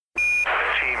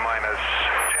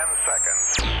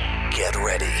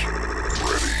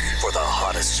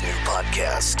best new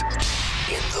podcast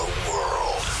in the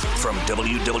world. From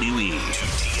WWE to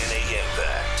TNA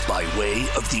Impact, by way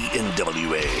of the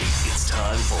NWA, it's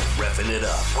time for Reffing It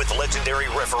Up with legendary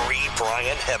referee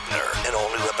Brian Hebner. An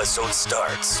all-new episode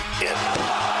starts in...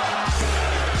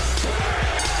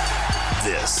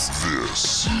 This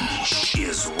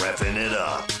is Reffing It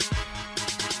Up.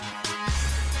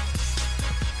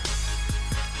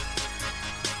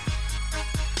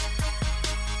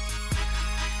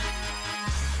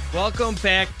 Welcome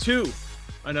back to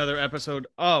another episode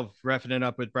of Reffing It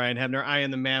Up with Brian Hebner. I am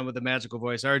the man with the magical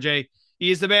voice, RJ. He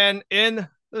is the man in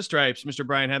the stripes, Mr.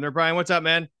 Brian Hebner. Brian, what's up,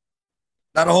 man?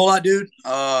 Not a whole lot, dude.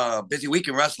 Busy week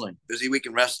in wrestling,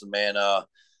 man.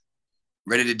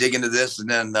 Ready to dig into this. And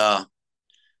then,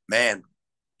 man,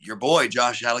 your boy,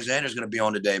 Josh Alexander, is going to be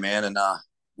on today, man. And,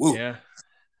 woo.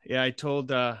 Yeah, I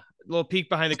told a little peek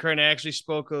behind the curtain. I actually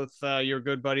spoke with your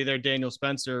good buddy there, Daniel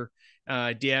Spencer.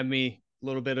 DM'd me a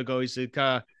little bit ago. He said,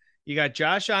 you got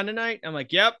Josh on tonight? I'm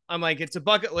like, yep. I'm like, it's a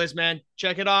bucket list, man.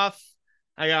 Check it off.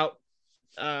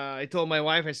 I told my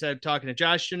wife, I said, talking to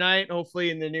Josh tonight. Hopefully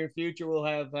in the near future, we'll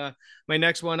have my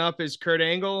next one up is Kurt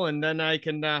Angle, and then I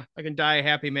can die a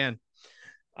happy man.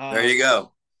 There you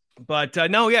go. But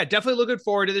no, yeah, definitely looking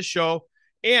forward to the show.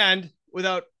 And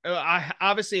without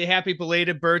obviously a happy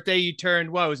belated birthday, you turned,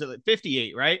 what was it, like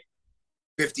 58, right?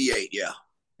 58, yeah.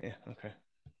 Yeah, okay.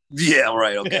 Yeah,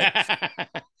 right, okay.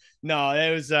 No,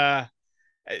 it was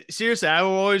seriously, I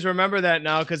will always remember that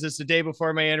now because it's the day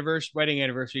before my wedding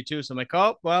anniversary too. So I'm like,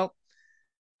 oh well,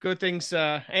 good things.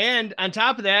 And on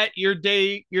top of that, your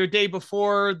day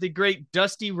before the great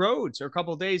Dusty Rhodes, or a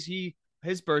couple of days,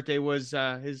 his birthday was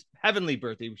his heavenly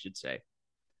birthday, we should say.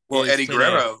 Well, Eddie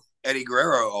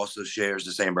Guerrero also shares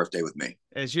the same birthday with me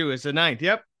as you. It's the 9th.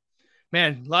 Yep,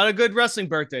 man, a lot of good wrestling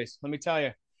birthdays, let me tell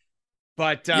you.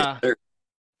 But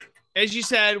as you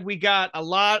said, we got a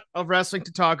lot of wrestling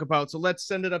to talk about, so let's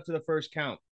send it up to the first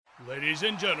count. Ladies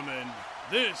and gentlemen,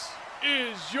 this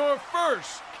is your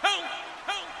first count.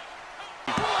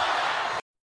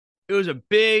 It was a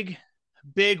big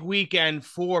weekend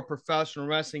for professional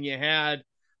wrestling. You had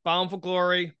Bound for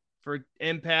Glory for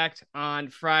Impact on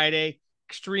Friday,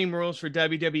 Extreme Rules for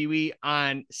WWE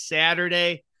on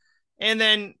Saturday, and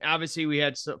then obviously we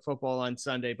had football on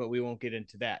Sunday, but we won't get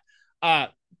into that.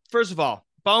 First of all,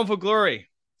 Bound for Glory,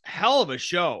 hell of a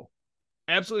show.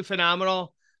 Absolutely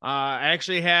phenomenal. I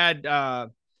actually had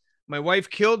my wife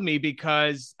killed me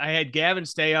because I had Gavin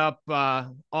stay up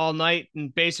all night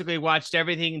and basically watched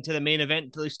everything into the main event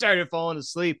until he started falling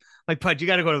asleep. I'm like, bud, you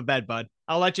got to go to bed, bud.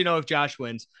 I'll let you know if Josh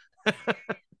wins.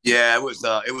 Yeah, it was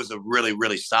a really,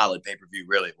 really solid pay-per-view.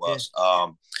 Really, it was. Yeah.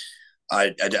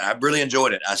 I really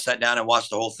enjoyed it. I sat down and watched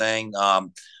the whole thing.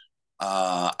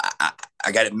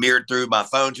 I got it mirrored through my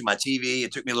phone to my TV.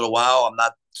 It took me a little while. I'm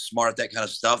not smart at that kind of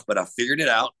stuff, but I figured it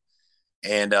out.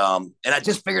 And I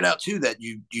just figured out too that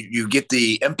you get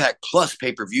the Impact Plus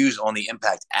pay-per-views on the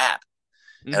Impact app.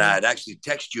 Mm-hmm. And I had actually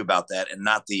texted you about that and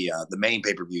not the main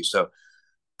pay-per-view. So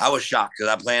I was shocked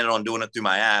because I planned on doing it through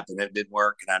my app and it didn't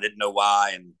work and I didn't know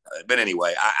why. But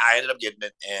anyway, I ended up getting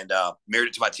it and mirrored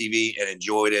it to my TV and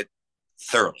enjoyed it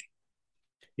thoroughly.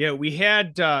 Yeah, we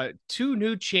had 2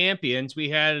 new champions. We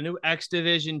had a new X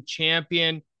Division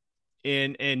champion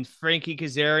in Frankie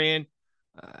Kazarian.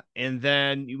 And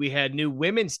then we had new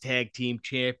women's tag team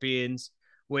champions,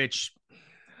 which,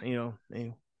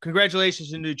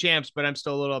 congratulations to new champs, but I'm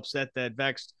still a little upset that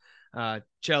Vex,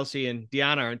 Chelsea and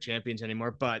Deonna aren't champions anymore.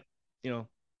 But,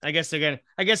 I guess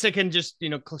they can just,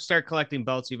 start collecting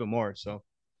belts even more. So.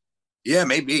 Yeah,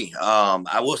 maybe.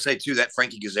 I will say too, that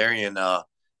Frankie Kazarian,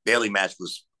 Bailey match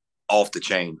was off the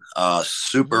chain.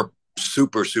 Super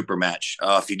match.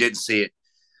 If you didn't see it,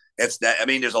 it's that. I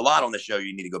mean, there's a lot on the show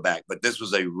you need to go back, but this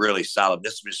was a really solid.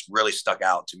 This just really stuck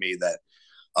out to me that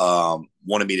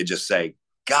wanted me to just say,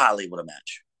 golly, what a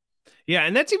match. Yeah,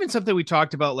 and that's even something we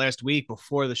talked about last week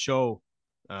before the show,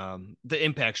 the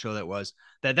Impact show that was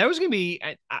going to be,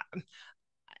 I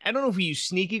don't know if we use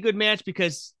sneaky good match,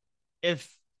 because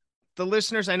if the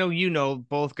listeners, I know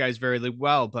both guys very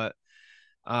well, but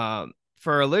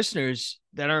for our listeners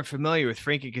that aren't familiar with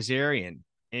Frankie Kazarian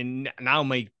and now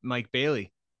Mike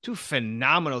Bailey, 2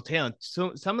 phenomenal talent,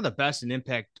 so some of the best in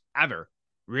Impact ever,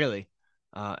 really.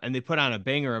 And they put on a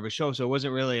banger of a show, so it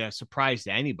wasn't really a surprise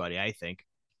to anybody, I think.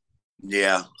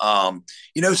 Yeah.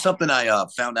 Something I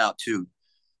found out too,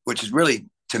 which is really,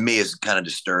 to me, is kind of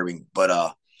disturbing,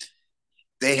 but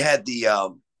they had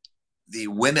the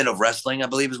Women of Wrestling, I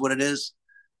believe is what it is.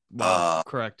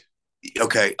 Correct.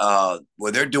 Okay.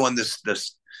 Well, they're doing this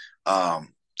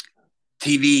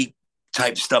TV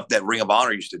type stuff that Ring of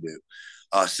Honor used to do,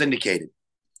 syndicated.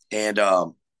 And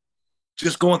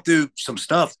just going through some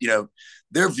stuff,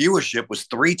 their viewership was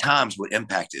 3 times what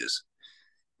Impact is.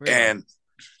 Really? And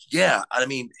yeah, I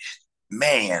mean,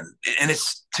 man, and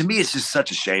to me, it's just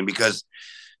such a shame because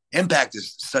Impact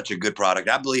is such a good product.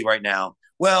 I believe right now,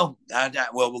 we'll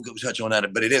touch on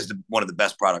that, but it is one of the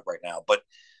best product right now. But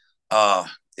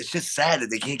it's just sad that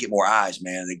they can't get more eyes,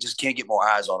 man. They just can't get more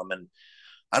eyes on them. And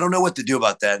I don't know what to do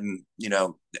about that. And,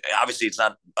 obviously it's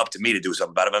not up to me to do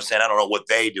something about it. But I'm saying I don't know what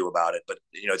they do about it. But,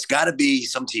 it's got to be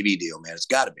some TV deal, man. It's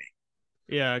got to be.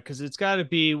 Yeah, because it's got to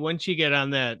be once you get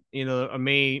on that, a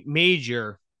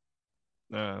major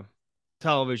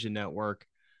television network,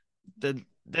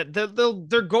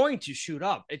 they're going to shoot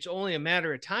up. It's only a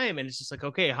matter of time. And it's just like,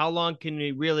 okay, how long can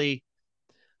we really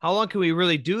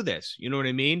do this? You know what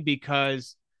I mean?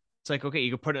 Because it's like, okay,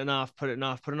 you can put it off.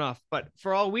 But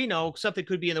for all we know, something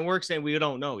could be in the works and we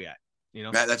don't know yet.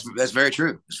 That's very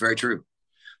true. It's very true.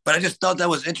 But I just thought that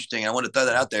was interesting. I wanted to throw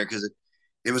that out there because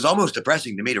it was almost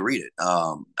depressing to me to read it.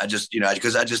 I just,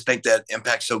 because I just think that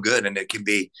Impact's so good and it can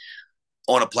be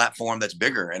on a platform that's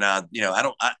bigger. And I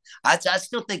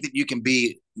still think that you can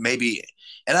be maybe,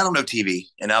 and I don't know TV.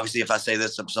 And obviously, if I say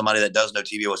this, somebody that does know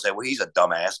TV will say, well, he's a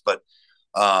dumbass. But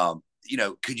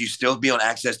could you still be on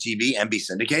Access TV and be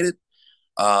syndicated?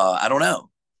 I don't know.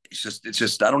 It's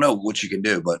just, I don't know what you can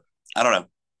do, but I don't know.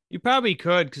 You probably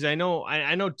could. Cause I know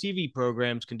TV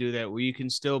programs can do that where you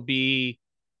can still be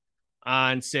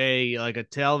on, say, like a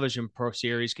television pro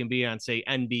series can be on, say,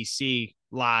 NBC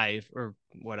live or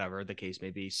whatever the case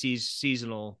may be,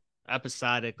 seasonal,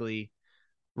 episodically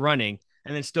running,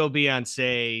 and then still be on,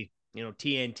 say,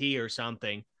 TNT or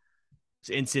something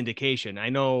in syndication. I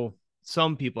know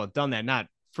some people have done that, not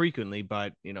frequently,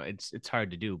 but it's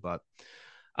hard to do. But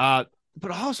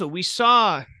also we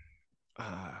saw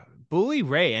Bully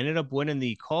Ray ended up winning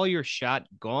the Call Your Shot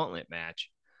Gauntlet match.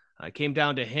 It came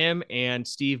down to him and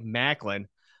Steve Macklin,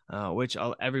 which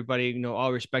everybody,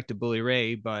 all respect to Bully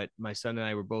Ray, but my son and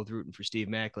I were both rooting for Steve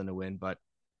Macklin to win, but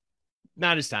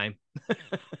not his time.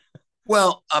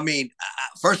 Well, I mean,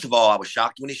 first of all, I was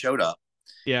shocked when he showed up.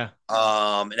 Yeah.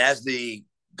 And as the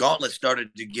gauntlet started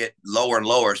to get lower and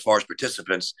lower as far as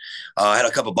participants, I had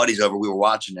a couple of buddies over. We were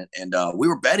watching it, and we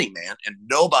were betting, man. And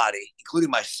nobody, including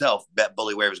myself, bet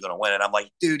Bully Ray was going to win. And I'm like,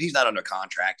 dude, he's not under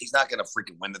contract. He's not going to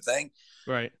freaking win the thing.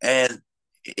 Right. And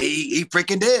he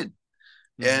freaking did.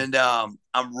 Mm-hmm. And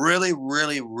I'm really,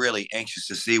 really, really anxious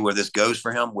to see where this goes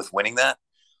for him with winning that.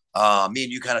 Me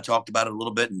and you kind of talked about it a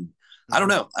little bit, and I don't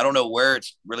know. I don't know where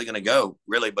it's really going to go,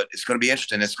 really, but it's going to be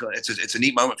interesting. It's a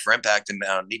neat moment for Impact and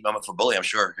a neat moment for Bully, I'm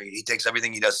sure. He takes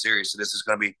everything he does serious, so this is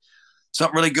going to be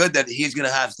something really good that he's going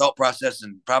to have thought process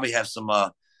and probably have some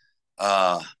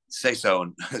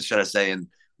say-so, should I say, and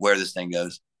where this thing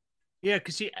goes. Yeah,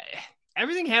 because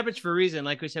everything happens for a reason.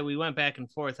 Like we said, we went back and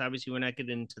forth. Obviously, we're not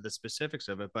getting into the specifics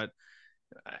of it, but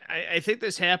I think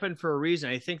this happened for a reason.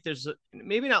 I think there's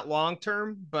maybe not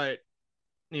long-term, but,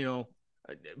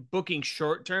 booking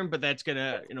short term, but that's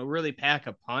gonna really pack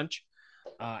a punch,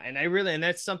 and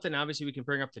that's something obviously we can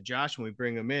bring up to Josh when we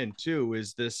bring him in too,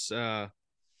 is this match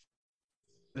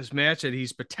that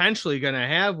he's potentially gonna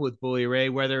have with Bully Ray,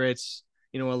 whether it's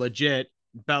a legit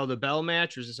bell to bell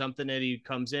match or is it something that he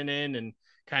comes in and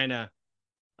kind of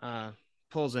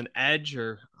pulls an edge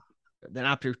or an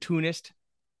opportunist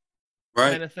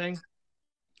kind of thing.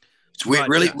 It's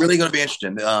really going to be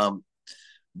interesting.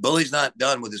 Bully's not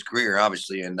done with his career,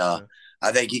 obviously, and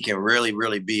I think he can really,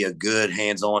 really be a good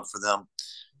hands-on for them,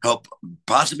 help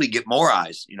possibly get more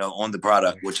eyes, on the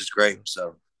product, which is great.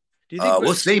 So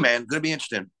we'll see, man. Going to be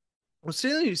interesting. Well,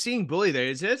 seeing Bully there,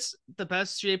 is this the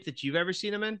best shape that you've ever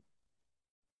seen him in?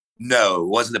 No, it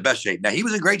wasn't the best shape. Now, he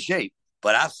was in great shape,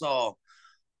 but I saw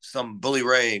some Bully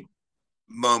Ray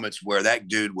moments where that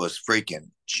dude was freaking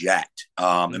jacked.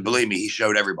 And believe me, he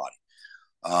showed everybody.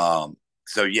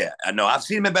 So yeah, I know I've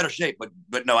seen him in better shape, but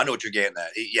no, I know what you're getting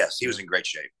at. Yes, he was in great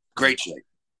shape. Great shape.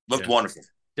 Looked wonderful.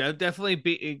 Definitely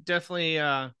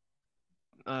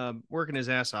working his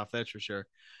ass off. That's for sure.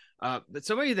 But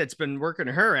somebody that's been working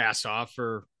her ass off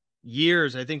for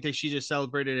years, I think that she just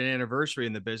celebrated an anniversary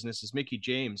in the business, is Mickie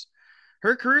James.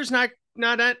 Her career's has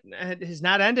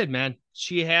not ended, man.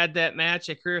 She had that match,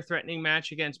 a career-threatening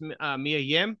match against Mia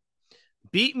Yim.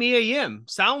 Beat Mia Yim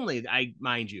soundly,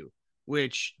 mind you.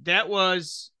 Which I thought it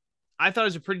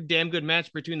was a pretty damn good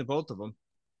match between the both of them.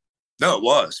 No, it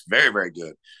was very, very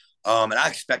good. And I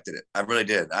expected it. I really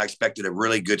did. I expected a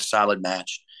really good, solid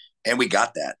match. And we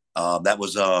got that. That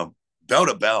was bell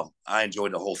to bell. I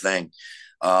enjoyed the whole thing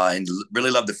and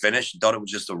really loved the finish. Thought it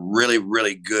was just a really,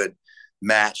 really good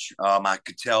match. I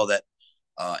could tell that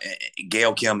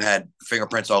Gail Kim had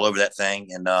fingerprints all over that thing.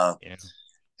 And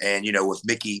with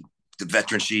Mickie the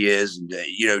veteran she is. And,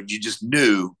 you just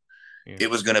knew it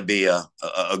was going to be a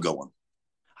good one.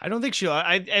 I don't think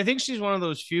I think she's one of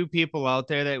those few people out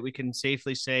there that we can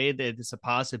safely say that it's a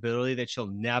possibility that she'll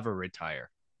never retire.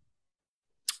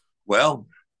 Well,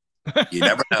 you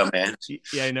never know, man.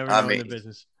 Yeah, you never know in the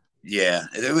business. Yeah,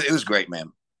 it was great,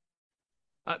 man.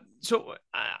 So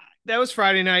that was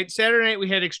Friday night. Saturday night, we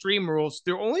had Extreme Rules.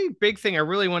 The only big thing I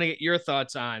really want to get your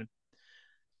thoughts on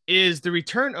is the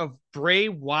return of Bray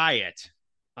Wyatt.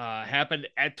 Happened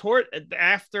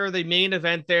after the main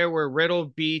event there where Riddle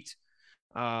beat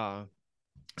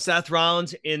Seth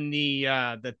Rollins in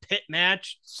the pit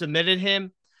match, submitted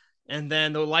him, and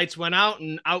then the lights went out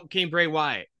and out came Bray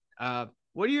Wyatt.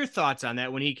 What are your thoughts on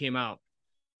that when he came out?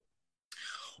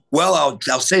 Well,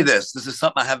 I'll say this. This is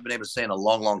something I haven't been able to say in a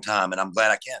long, long time, and I'm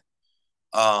glad I can.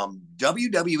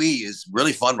 WWE is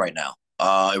really fun right now.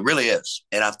 It really is.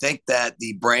 And I think that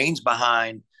the brains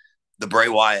behind the Bray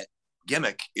Wyatt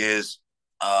gimmick is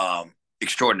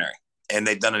extraordinary, and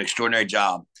they've done an extraordinary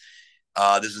job.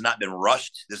 This has not been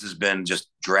rushed. This has been just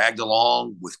dragged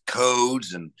along with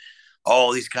codes and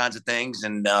all these kinds of things.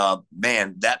 And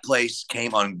man, that place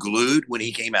came unglued when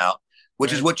he came out,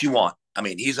 which is what you want. I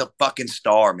mean, he's a fucking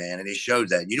star, man, and he showed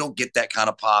that. You don't get that kind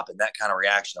of pop and that kind of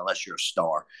reaction unless you're a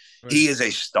star. Right. He is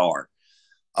a star.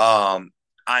 I'm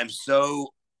so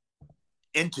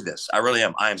into this. I really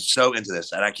am. I am so into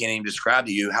this, and I can't even describe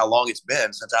to you how long it's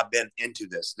been since I've been into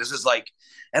this. This is like,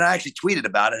 and I actually tweeted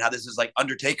about it, how this is like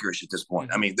Undertaker-ish at this point.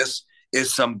 Mm-hmm. I mean, this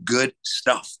is some good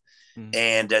stuff,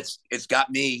 and it's got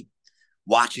me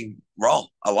watching Raw,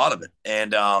 a lot of it.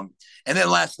 And then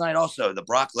last night also, the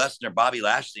Brock Lesnar, Bobby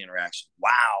Lashley interaction.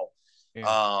 Wow.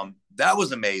 Yeah. That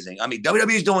was amazing. I mean,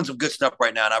 WWE is doing some good stuff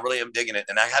right now, and I really am digging it.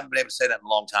 And I haven't been able to say that in a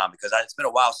long time because it's been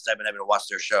a while since I've been able to watch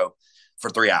their show for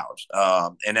 3 hours.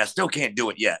 And I still can't do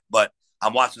it yet, but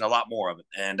I'm watching a lot more of it.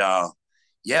 And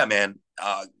yeah, man,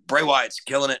 Bray Wyatt's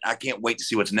killing it. I can't wait to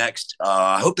see what's next.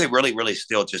 I hope they really, really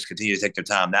still just continue to take their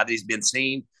time. Now that he's been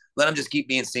seen, let him just keep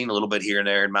being seen a little bit here and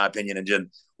there, in my opinion, and just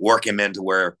work him into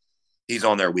where he's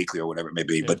on there weekly or whatever it may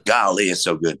be. Yeah. But golly, it's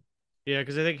so good. Yeah,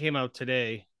 because I think it came out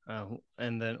today,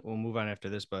 and then we'll move on after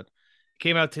this, but it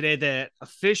came out today that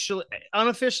officially,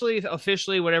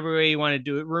 whatever way you want to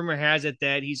do it, rumor has it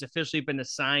that he's officially been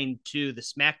assigned to the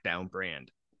SmackDown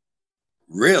brand.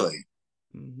 Really?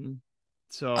 Mm-hmm.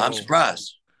 So I'm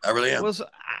surprised. I really am. Well, so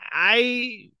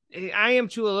I am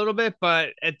too a little bit, but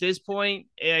at this point,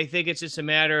 I think it's just a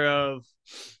matter of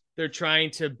they're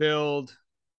trying to build.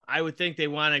 I would think they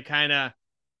want to kind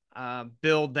of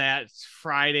build that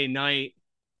Friday night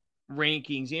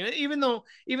rankings. You know,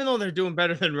 even though they're doing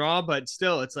better than Raw, but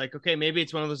still, it's like, okay, maybe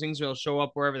it's one of those things where he'll show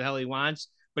up wherever the hell he wants,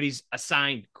 but he's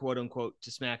assigned, quote unquote,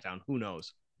 to SmackDown. Who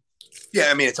knows? Yeah,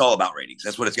 I mean, it's all about ratings.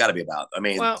 That's what it's got to be about. I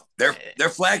mean, their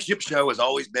flagship show has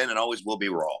always been and always will be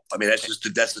Raw. I mean, that's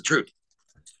the truth.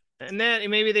 And that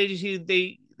maybe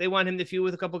they want him to feud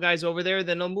with a couple guys over there,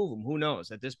 then they'll move him. Who knows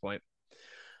at this point?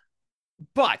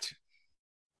 But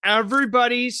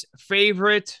everybody's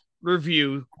favorite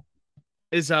review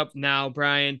is up now,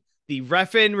 Brian. The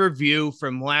Reffin review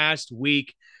from last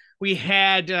week. We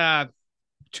had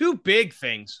two big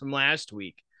things from last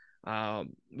week.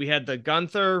 We had the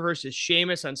Gunther versus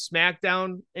Sheamus on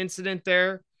SmackDown incident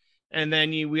there. And then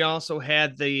we also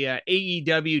had the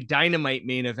AEW Dynamite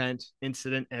main event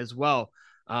incident as well.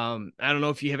 I don't know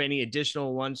if you have any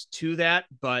additional ones to that,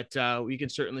 but we can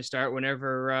certainly start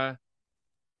whenever,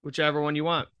 whichever one you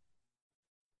want.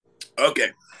 Okay,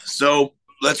 so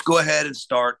let's go ahead and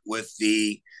start with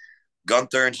the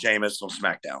Gunther and Sheamus on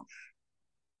SmackDown.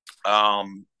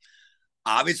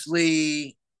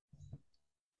 Obviously,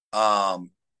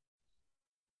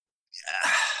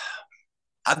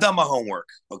 I've done my homework.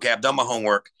 Okay, I've done my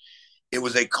homework. It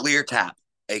was a clear tap,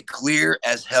 a clear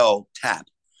as hell tap.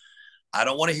 I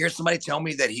don't want to hear somebody tell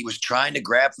me that he was trying to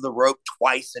grab for the rope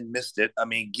twice and missed it. I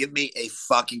mean, give me a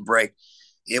fucking break.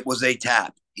 It was a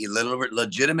tap. He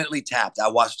legitimately tapped. I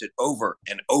watched it over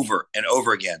and over and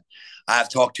over again. I've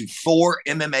talked to 4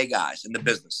 MMA guys in the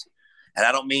business, and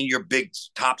I don't mean your big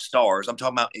top stars. I'm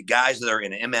talking about guys that are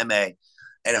in MMA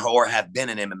or have been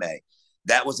in MMA.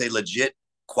 That was a legit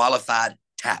qualified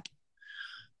tap.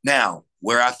 Now,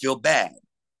 where I feel bad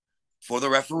for the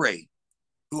referee,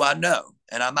 who I know,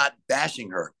 and I'm not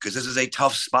bashing her because this is a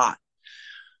tough spot.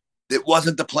 It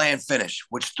wasn't the planned finish,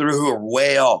 which threw her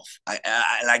way off. And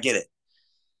I get it.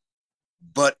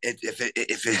 But if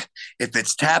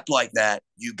it's tapped like that,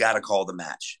 you got to call the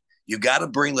match. You got to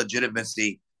bring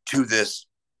legitimacy to this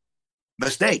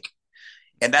mistake.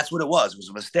 And that's what it was. It was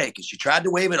a mistake. And she tried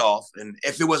to wave it off. And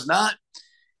if it was not,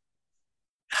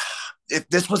 if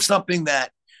this was something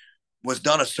that was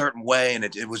done a certain way and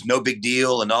it was no big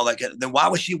deal and all that, then why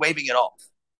was she waving it off?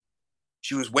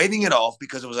 She was waving it off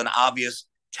because it was an obvious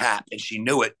tap and she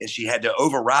knew it and she had to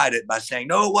override it by saying,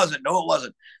 no, it wasn't. No, it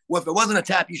wasn't. Well, if it wasn't a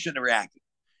tap, you shouldn't have reacted.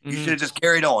 You should have just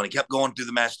carried on and kept going through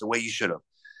the match the way you should have.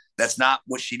 That's not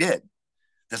what she did.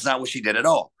 That's not what she did at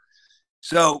all.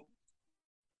 So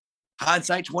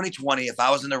hindsight 2020, if I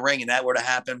was in the ring and that were to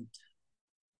happen,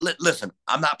 listen,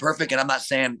 I'm not perfect and I'm not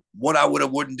saying what I would or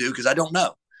wouldn't do because I don't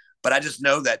know. But I just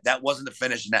know that that wasn't the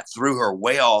finish and that threw her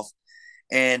way off.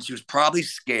 And she was probably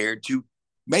scared to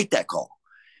make that call.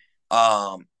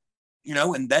 And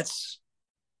that's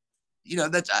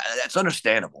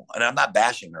understandable. And I'm not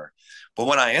bashing her. But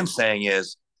what I am saying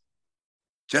is,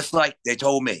 just like they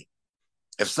told me,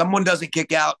 if someone doesn't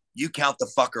kick out, you count the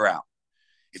fucker out.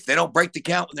 If they don't break the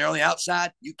count when they're on the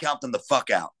outside, you count them the fuck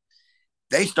out.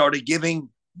 They started giving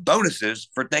bonuses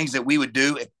for things that we would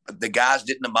do if the guys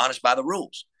didn't admonish by the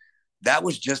rules. That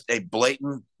was just a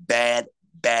blatant, bad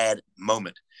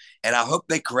moment. And I hope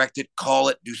they correct it, call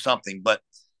it, do something. But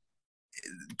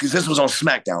because this was on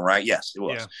SmackDown, right? Yes, it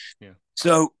was. Yeah.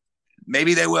 So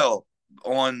maybe they will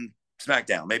on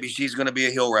SmackDown. Maybe she's going to be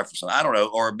a heel ref or something. I don't know.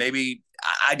 Or maybe,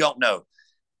 I don't know.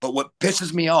 But what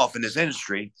pisses me off in this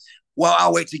industry, well,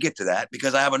 I'll wait to get to that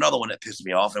because I have another one that pisses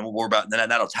me off and we'll worry about, and then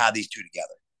that'll tie these two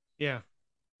together. Yeah.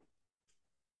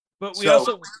 But we go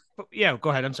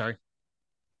ahead. I'm sorry.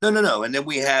 No. And then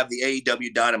we have the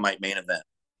AEW Dynamite main event.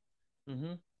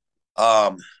 Mm-hmm.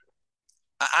 I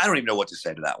don't even know what to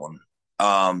say to that one.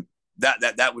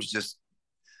 That was just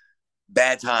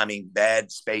bad timing,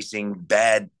 bad spacing,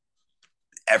 bad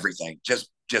everything.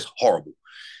 Just horrible,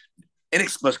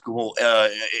 inexplicable.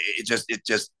 It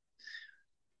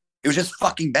was just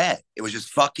fucking bad. It was just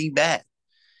fucking bad.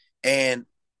 And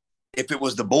if it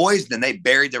was the boys, then they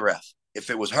buried the ref. If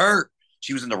it was her,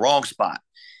 she was in the wrong spot.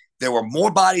 There were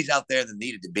more bodies out there than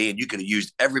needed to be, and you could have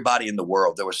used everybody in the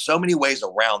world. There were so many ways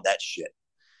around that shit.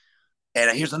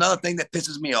 And here's another thing that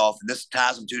pisses me off, and this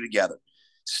ties them two together.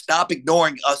 Stop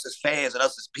ignoring us as fans and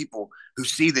us as people who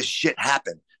see this shit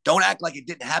happen. Don't act like it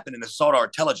didn't happen and assault our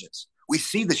intelligence. We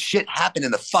see the shit happen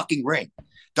in the fucking ring.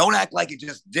 Don't act like it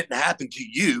just didn't happen to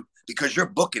you because you're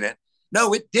booking it.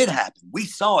 No, it did happen. We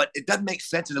saw it. It doesn't make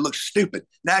sense and it looks stupid.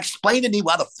 Now explain to me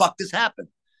why the fuck this happened.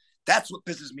 That's what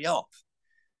pisses me off.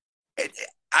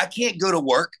 I can't go to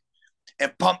work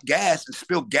and pump gas and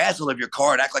spill gas all over your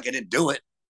car and act like I didn't do it.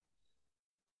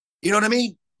 You know what I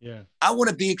mean? Yeah. I want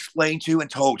to be explained to and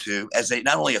told to as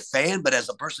not only a fan, but as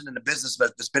a person in the business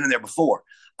that's been in there before.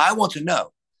 I want to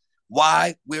know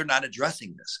why we're not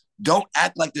addressing this. Don't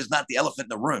act like there's not the elephant in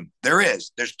the room. There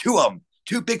is. There's two of them.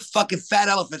 Two big fucking fat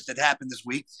elephants that happened this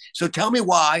week. So tell me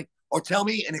why, or tell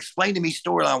me and explain to me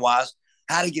storyline-wise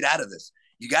how to get out of this.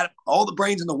 You got all the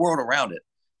brains in the world around it.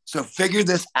 So figure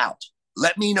this out.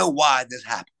 Let me know why this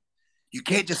happened. You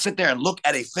can't just sit there and look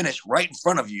at a finish right in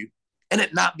front of you and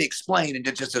it not be explained and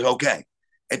it just says, okay.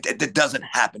 It doesn't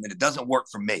happen and it doesn't work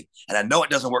for me. And I know it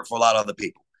doesn't work for a lot of other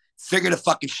people. Figure the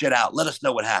fucking shit out. Let us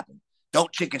know what happened.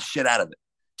 Don't chicken shit out of it.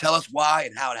 Tell us why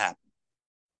and how it happened.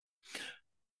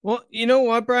 Well, you know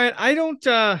what, Brian? I don't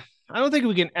think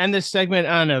we can end this segment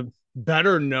on a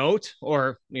better note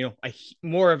or,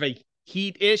 more of a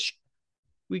heat-ish,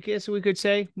 we could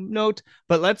say, note.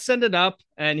 But let's send it up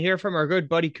and hear from our good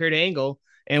buddy Kurt Angle,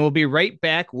 and we'll be right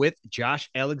back with Josh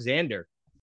Alexander.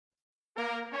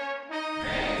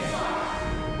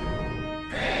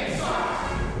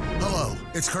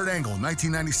 It's Kurt Angle,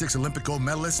 1996 Olympic gold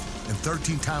medalist and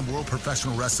 13-time World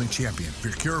Professional Wrestling Champion for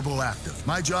Curable Active.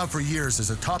 My job for years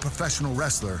as a top professional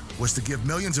wrestler was to give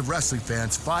millions of wrestling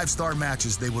fans 5-star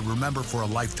matches they would remember for a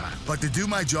lifetime. But to do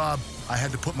my job, I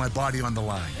had to put my body on the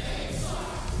line.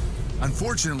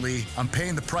 Unfortunately, I'm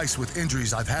paying the price with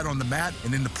injuries I've had on the mat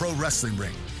and in the pro wrestling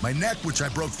ring. My neck, which I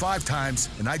broke 5 times,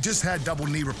 and I just had double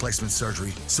knee replacement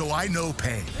surgery, so I know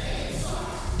pain.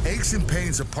 Aches and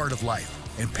pains are part of life.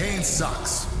 And pain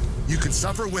sucks. You can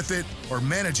suffer with it or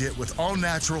manage it with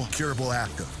all-natural Curable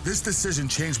Active. This decision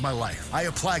changed my life. I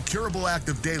apply Curable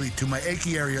Active daily to my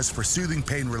achy areas for soothing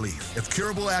pain relief. If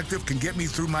Curable Active can get me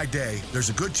through my day, there's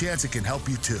a good chance it can help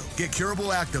you too. Get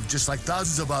Curable Active just like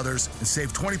thousands of others and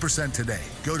save 20% today.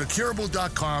 Go to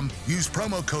Curable.com, use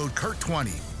promo code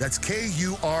KURT20. That's KURIBL.com,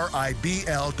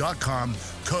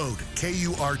 code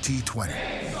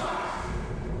KURT20.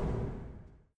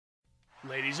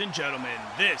 Ladies and gentlemen,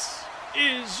 this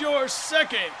is your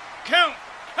second count.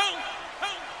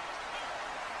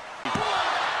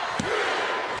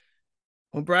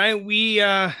 Well, Brian, we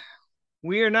are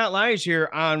not liars here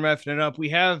on Reffing It Up. We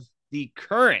have the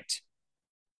current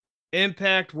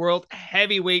Impact World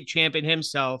Heavyweight Champion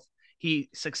himself. He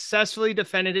successfully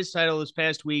defended his title this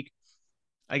past week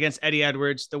against Eddie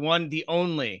Edwards, the one, the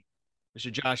only,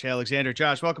 Mr. Josh Alexander.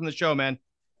 Josh, welcome to the show, man.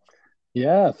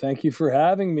 Yeah, thank you for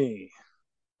having me.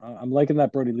 I'm liking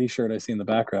that Brody Lee shirt I see in the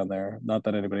background there. Not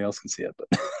that anybody else can see it, but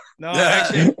no,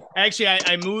 actually,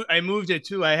 I moved it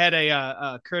too. I had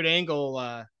a Kurt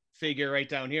Angle figure right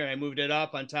down here. I moved it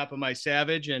up on top of my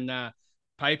Savage and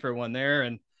Piper one there,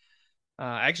 and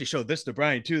I actually showed this to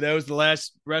Brian too. That was the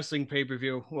last wrestling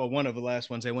pay-per-view. Well, one of the last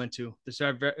ones I went to, the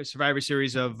Survivor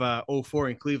Series of 04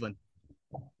 in Cleveland.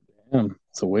 Damn,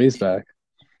 it's a ways back.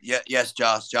 Yeah, yes,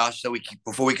 Josh. So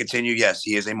before we continue, yes,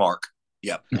 he is a mark.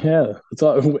 Yep. Yeah, it's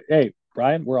all. Hey,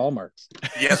 Brian, we're all marks.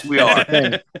 Yes, we are.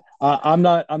 I'm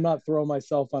not throwing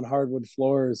myself on hardwood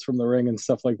floors from the ring and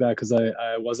stuff like that because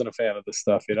I wasn't a fan of this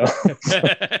stuff, you know.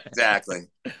 Exactly.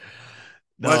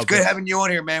 Well, it's good having you on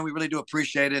here, man. We really do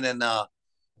appreciate it, and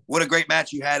what a great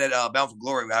match you had at Bound for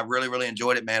Glory. I really, really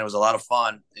enjoyed it, man. It was a lot of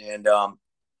fun, and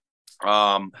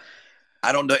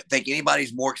I don't think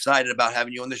anybody's more excited about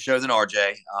having you on the show than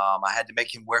RJ. I had to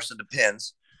make him wear some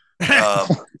Depends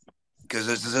because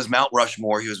this is Mount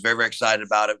Rushmore. He was very, very excited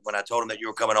about it. When I told him that you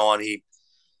were coming on, he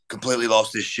completely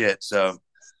lost his shit. So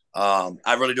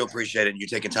I really do appreciate it. You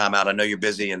taking time out. I know you're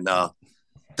busy, and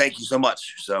thank you so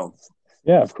much. So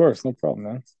yeah, of course, no problem,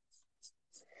 man.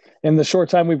 In the short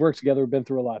time we've worked together, we've been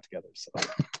through a lot together. So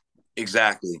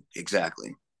exactly.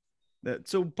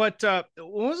 So, but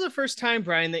when was the first time,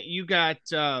 Brian, that you got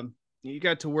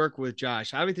to work with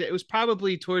Josh? Obviously, it was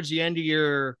probably towards the end of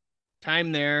your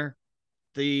time there,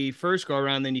 the first go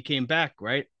around. Then you came back,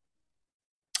 right?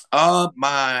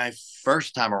 My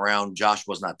first time around, Josh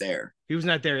was not there. He was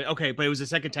not there. Okay, but it was the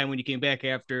second time when you came back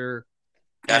after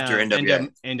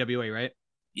NWA, right?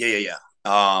 Yeah.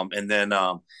 And then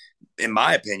in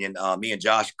my opinion, me and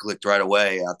Josh clicked right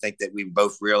away. I think that we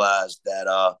both realized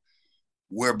that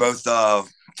we're both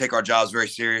take our jobs very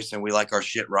serious and we like our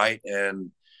shit right.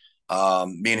 And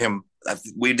me and him,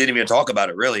 we didn't even talk about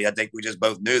it really. I think we just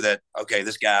both knew that, okay,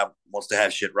 this guy wants to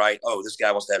have shit right. Oh, this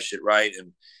guy wants to have shit right.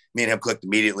 And me and him clicked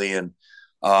immediately. And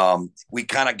we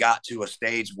kind of got to a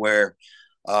stage where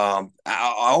I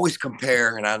always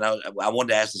compare, and I know I wanted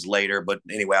to ask this later, but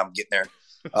anyway, I'm getting there.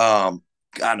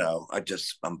 I know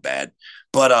I'm bad,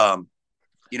 but I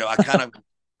kind of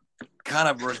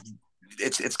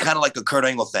it's kind of like the Kurt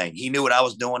Angle thing. He knew what I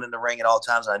was doing in the ring at all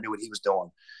times, and I knew what he was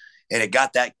doing, and it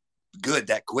got that good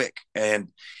that quick. And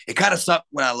it kind of sucked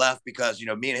when I left because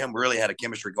me and him really had a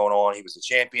chemistry going on. He was the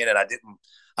champion, and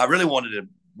I really wanted to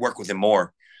work with him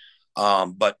more.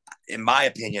 But in my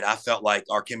opinion, I felt like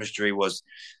our chemistry was,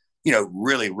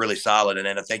 really, really solid. And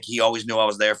then I think he always knew I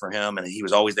was there for him, and he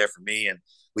was always there for me. And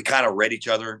we kind of read each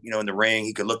other, in the ring.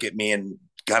 He could look at me and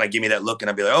kind of give me that look, and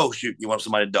I'd be like, "Oh shoot, you want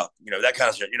somebody to duck?" That kind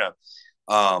of shit.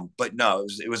 But no,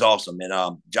 it was awesome.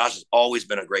 And Josh has always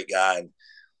been a great guy.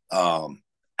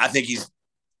 I think he's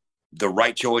the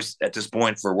right choice at this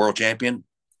point for world champion,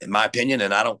 in my opinion.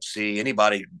 And I don't see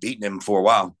anybody beating him for a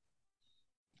while.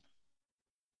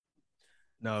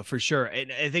 No, for sure.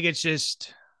 And I think it's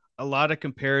just a lot of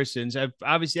comparisons.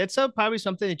 Obviously, that's probably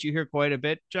something that you hear quite a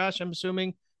bit, Josh, I'm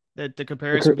assuming, that the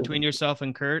comparison between yourself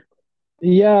and Kurt.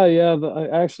 Yeah.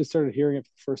 I actually started hearing it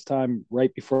for the first time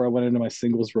right before I went into my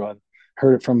singles run.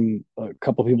 Heard it from a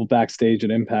couple of people backstage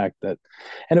at Impact and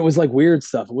it was like weird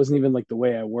stuff. It wasn't even like the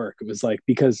way I work. It was like,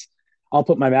 because I'll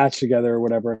put my match together or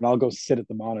whatever, and I'll go sit at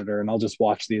the monitor and I'll just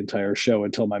watch the entire show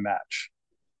until my match.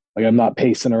 Like, I'm not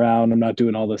pacing around. I'm not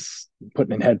doing all this,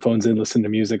 putting in headphones in, listening to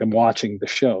music. I'm watching the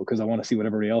show because I want to see what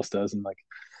everybody else does. And like,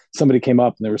 somebody came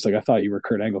up and they were like, I thought you were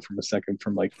Kurt Angle from a second,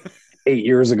 from like 8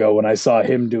 years ago when I saw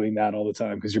him doing that all the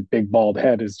time, because your big bald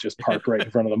head is just parked right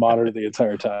in front of the monitor the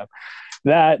entire time.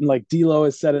 That, and like D'Lo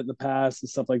has said it in the past and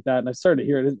stuff like that. And I started to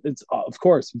hear it. It's of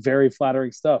course very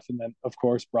flattering stuff. And then of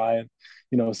course Brian,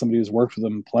 somebody who's worked with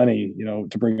him plenty,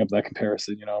 to bring up that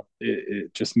comparison,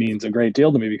 it just means a great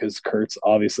deal to me, because Kurt's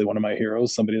obviously one of my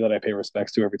heroes, somebody that I pay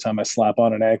respects to every time I slap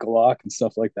on an ankle lock and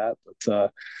stuff like that.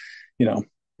 But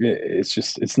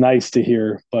it's nice to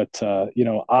hear. But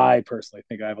I personally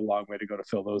think I have a long way to go to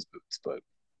fill those boots. But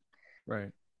right.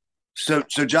 So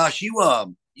Josh,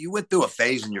 you went through a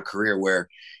phase in your career where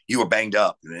you were banged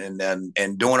up,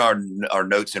 and doing our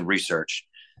notes and research,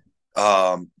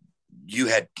 you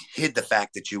had hid the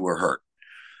fact that you were hurt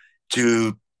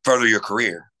to further your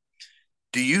career.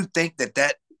 Do you think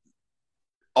that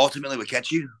ultimately would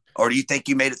catch you, or do you think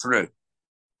you made it through?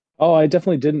 Oh, I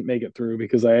definitely didn't make it through,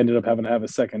 because I ended up having to have a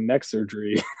second neck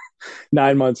surgery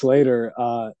 9 months later.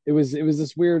 It was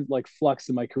this weird like flux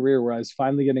in my career where I was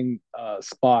finally getting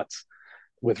spots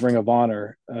with Ring of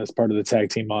Honor as part of the tag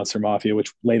team Monster Mafia,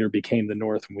 which later became the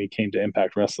North when we came to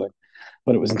Impact Wrestling.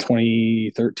 But it was in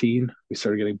 2013 we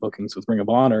started getting bookings with Ring of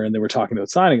Honor, and they were talking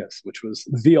about signing us, which was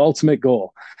the ultimate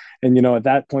goal. And at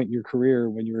that point in your career,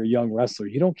 when you're a young wrestler,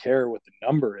 you don't care what the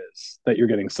number is that you're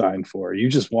getting signed for. You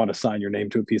just want to sign your name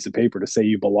to a piece of paper to say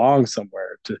you belong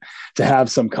somewhere, to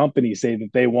have some company say that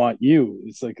they want you.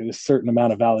 It's like a certain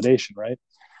amount of validation, right?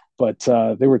 But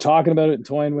they were talking about it and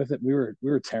toying with it. We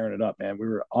were tearing it up, man. We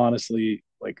were honestly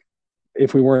like,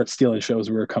 if we weren't stealing shows,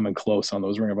 we were coming close on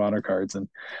those Ring of Honor cards. And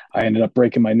I ended up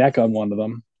breaking my neck on one of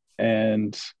them.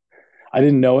 And I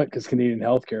didn't know it because Canadian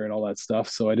healthcare and all that stuff.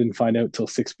 So I didn't find out till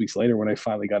 6 weeks later when I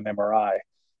finally got an MRI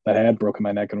that I had broken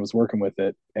my neck and was working with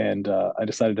it. And I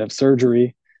decided to have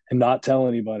surgery and not tell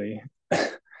anybody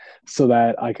so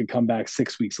that I could come back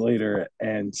 6 weeks later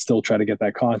and still try to get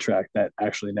that contract that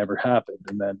actually never happened.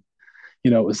 And then, it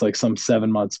was like some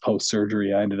 7 months post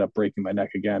surgery, I ended up breaking my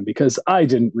neck again because I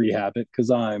didn't rehab it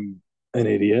because I'm an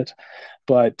idiot.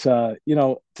 But, to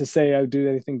say I would do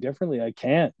anything differently, I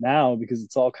can't now because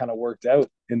it's all kind of worked out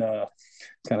in a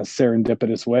kind of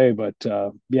serendipitous way. But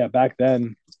yeah, back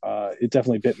then, it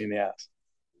definitely bit me in the ass.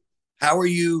 How are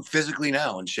you physically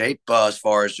now in shape as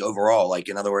far as overall? Like,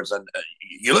 in other words,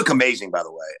 you look amazing, by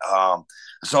the way. I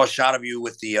saw a shot of you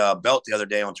with the belt the other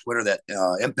day on Twitter that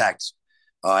Impact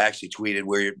actually tweeted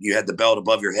where you had the belt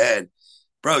above your head.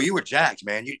 Bro, you were jacked,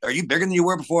 man. Are you bigger than you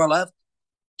were before I left?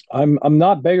 I'm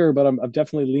not bigger, but I've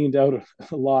definitely leaned out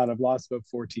a lot. I've lost about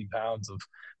 14 pounds of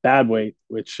bad weight,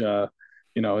 which,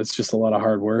 it's just a lot of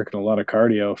hard work and a lot of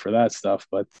cardio for that stuff.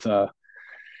 But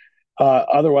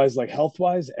otherwise, like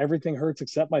health-wise, everything hurts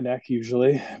except my neck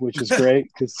usually, which is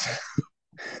great because,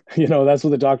 that's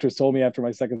what the doctors told me after my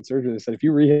second surgery. They said, if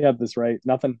you rehab this right,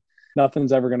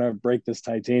 nothing's ever going to break this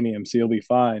titanium, so you'll be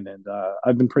fine. And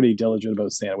I've been pretty diligent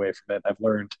about staying away from it. I've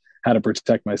learned how to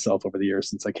protect myself over the years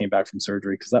since I came back from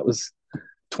surgery, because that was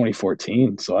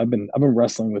 2014. So I've been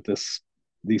wrestling with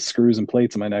these screws and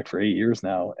plates in my neck for 8 years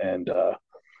now, and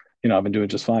I've been doing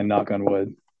just fine, knock on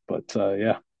wood. But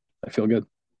yeah, I feel good.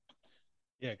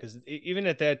 Yeah, because even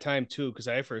at that time too, because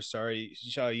I first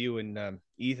saw you and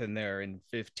Ethan there in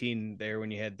 15 there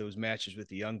when you had those matches with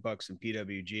the Young Bucks and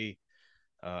PWG.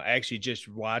 I actually just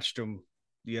watched them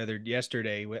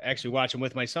yesterday. Actually, watched them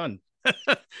with my son.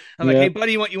 I'm like, hey,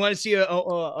 buddy, you want to see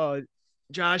a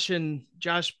Josh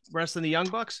wrestling the Young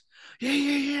Bucks?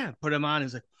 Yeah. Put him on.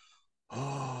 He's like,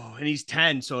 oh, and he's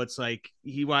 10, so it's like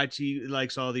he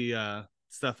likes all the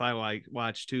stuff I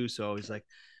watch too. So he's like,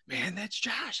 man, that's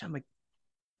Josh. I'm like,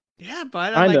 yeah,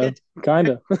 bud.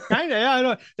 Kinda. Yeah, I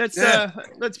know.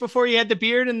 That's before he had the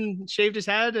beard and shaved his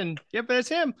head, and but that's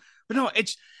him. But no,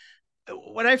 it's.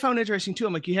 What I found interesting too,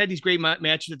 I'm like, you had these great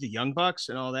matches with the Young Bucks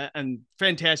and all that, and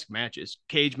fantastic matches,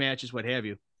 cage matches, what have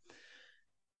you.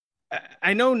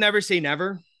 I know never say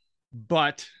never,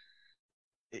 but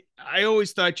I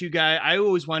always thought I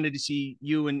always wanted to see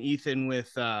you and Ethan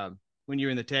with when you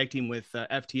were in the tag team with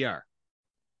FTR.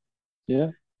 Yeah.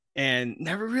 And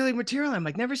never really material. I'm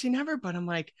like, never say never, but I'm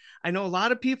like, I know a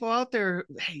lot of people out there.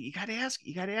 Hey, you got to ask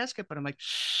it. But I'm like,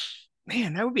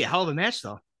 man, that would be a hell of a match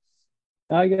though.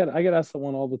 I get asked that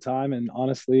one all the time, and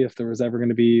honestly, if there was ever going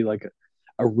to be like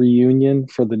a reunion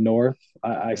for the North,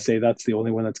 I say that's the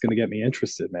only one that's going to get me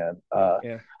interested, man.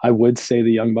 I would say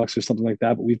the Young Bucks or something like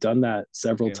that, but we've done that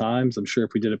several times. I'm sure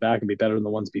if we did it back, it'd be better than the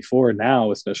ones before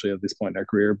now, especially at this point in our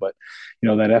career. But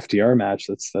that FTR match,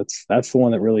 that's the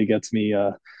one that really gets me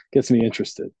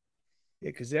interested. Yeah,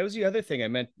 because that was the other thing I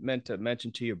meant to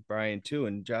mention to you, Brian, too,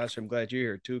 and Josh. I'm glad you're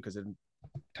here too, because it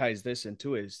ties this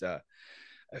into it. Is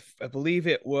I believe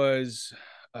it was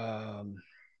a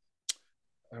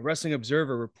Wrestling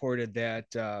Observer reported that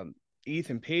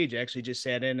Ethan Page actually just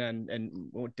sat in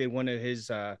and did one of his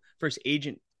first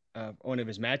agent, one of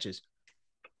his matches.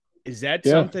 Is that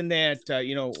something that,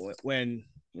 when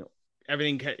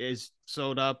everything is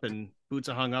sold up and boots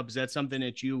are hung up, is that something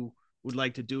that you would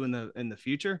like to do in the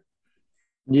future?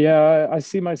 Yeah, I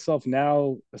see myself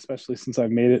now, especially since I've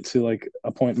made it to like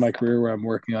a point in my career where I'm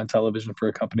working on television for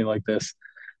a company like this.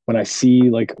 When I see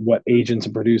like what agents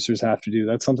and producers have to do,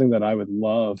 that's something that I would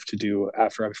love to do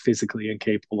after I'm physically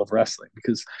incapable of wrestling.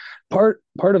 Because part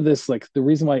of this, like the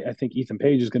reason why I think Ethan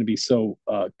Page is going to be so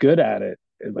good at it,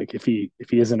 like if he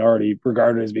isn't already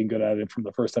regarded as being good at it from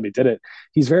the first time he did it,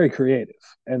 he's very creative.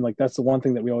 And like that's the one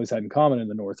thing that we always had in common in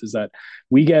the North, is that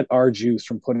we get our juice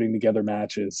from putting together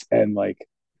matches and like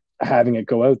having it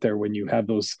go out there when you have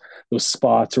those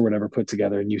spots or whatever put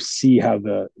together, and you see how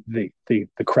the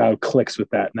crowd clicks with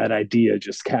that, and that idea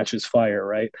just catches fire,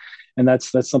 right? And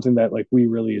that's something that like we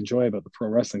really enjoy about the pro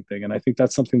wrestling thing, and I think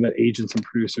that's something that agents and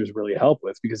producers really help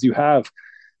with, because you have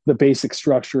the basic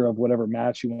structure of whatever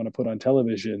match you want to put on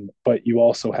television, but you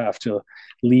also have to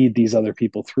lead these other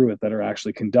people through it that are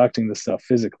actually conducting the stuff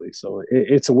physically. So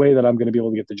it's a way that I'm going to be able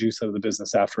to get the juice out of the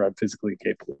business after I'm physically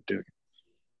capable of doing it.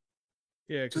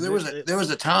 Yeah. So there was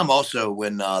a time also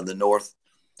when the North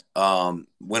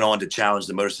went on to challenge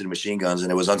the Motor City Machine Guns,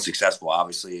 and it was unsuccessful,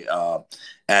 obviously,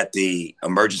 at the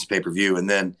Emergence pay-per-view. And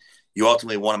then you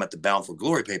ultimately won them at the Bound for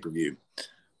Glory pay-per-view.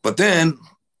 But then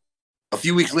a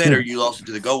few weeks later, you lost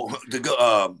to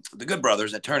the Good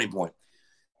Brothers at Turning Point.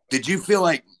 Did you feel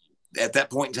like at that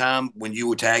point in time when you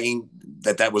were tagging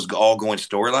that was all going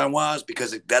storyline wise?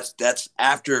 Because that's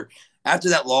after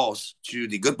that loss to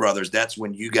the Good Brothers, that's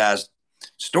when you guys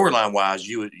storyline wise,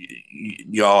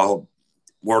 y'all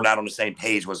were not on the same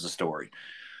page was the story.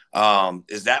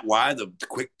 Is that why the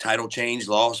quick title change,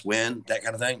 loss, win, that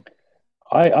kind of thing?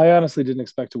 I honestly didn't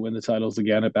expect to win the titles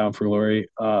again at Bound for Glory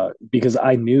because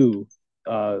I knew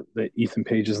that Ethan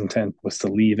Page's intent was to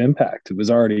leave Impact. It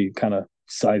was already kind of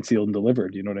signed, sealed, and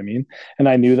delivered. You know what I mean? And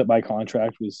I knew that my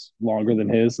contract was longer than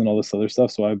his and all this other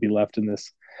stuff. So I would be left in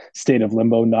this state of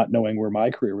limbo, not knowing where my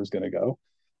career was going to go.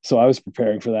 So I was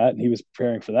preparing for that, and he was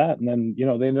preparing for that. And then, they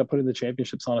ended up putting the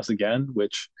championships on us again,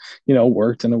 which,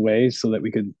 worked in a way so that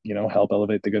we could, help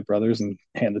elevate the Good Brothers and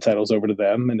hand the titles over to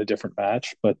them in a different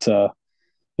match. But,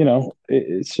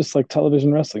 it's just like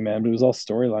television wrestling, man. But it was all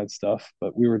storyline stuff,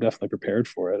 but we were definitely prepared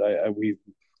for it.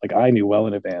 I knew well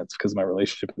in advance because of my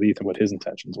relationship with Ethan, what his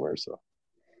intentions were. So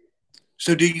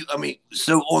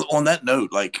on that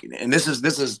note, like, and this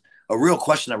is a real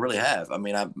question I really have. I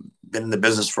mean, I've been in the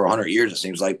business for 100 years, it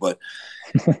seems like, but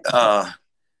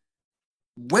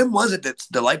when was it that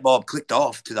the light bulb clicked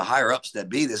off to the higher ups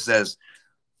that says,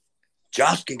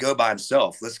 Josh can go by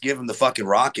himself. Let's give him the fucking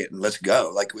rocket and let's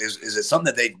go. Like, is it something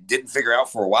that they didn't figure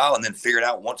out for a while and then figured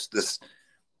out once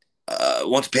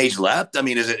Page left? I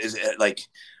mean, is it like,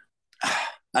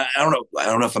 I don't know. I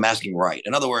don't know if I'm asking right.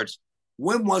 In other words,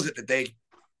 when was it that they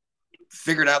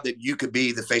figured out that you could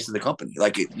be the face of the company?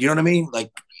 Like, you know what I mean?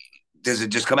 Like, does it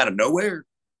just come out of nowhere?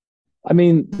 I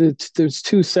mean, there's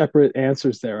two separate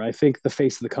answers there. I think the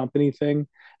face of the company thing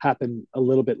happened a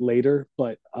little bit later,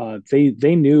 but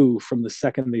they knew from the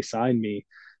second they signed me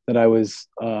that I was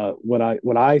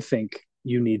what I think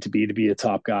you need to be a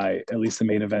top guy, at least the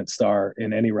main event star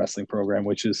in any wrestling program,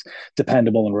 which is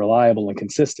dependable and reliable and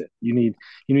consistent. You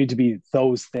need to be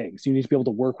those things. You need to be able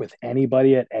to work with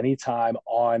anybody at any time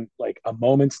on like a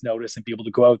moment's notice and be able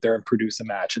to go out there and produce a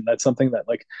match. And that's something that,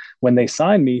 like, when they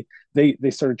signed me, they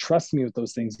started trusting me with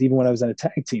those things, even when I was in a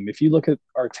tag team. If you look at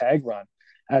our tag run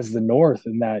as the North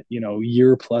in that,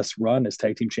 year plus run as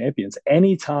tag team champions,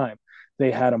 anytime they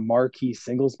had a marquee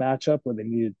singles matchup where they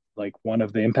needed like one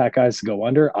of the Impact guys to go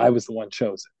under, I was the one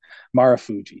chosen.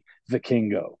 Marufuji,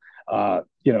 Vikingo,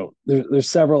 there's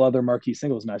several other marquee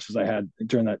singles matches I had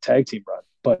during that tag team run,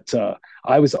 but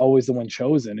I was always the one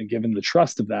chosen and given the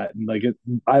trust of that. And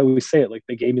I always say it, like,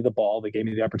 they gave me the ball, they gave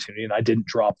me the opportunity, and I didn't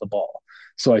drop the ball.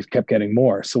 So I kept getting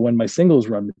more. So when my singles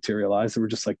run materialized, they were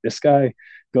just like, this guy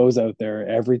goes out there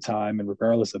every time, and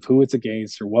regardless of who it's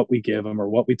against or what we give him or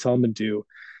what we tell him to do,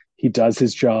 he does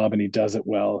his job and he does it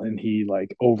well, and he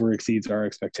like over exceeds our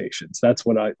expectations. That's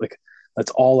what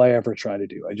that's all I ever try to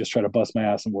do. I just try to bust my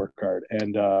ass and work hard.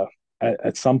 And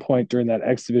at some point during that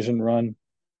X Division run,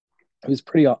 it was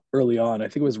pretty early on. I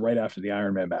think it was right after the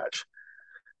Iron Man match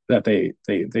that they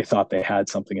thought they had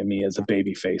something in me as a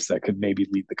baby face that could maybe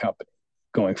lead the company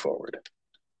going forward.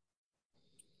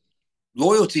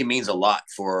 Loyalty means a lot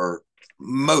for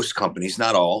most companies,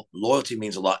 not all. Loyalty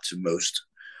means a lot to most.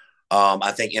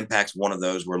 I think Impact's one of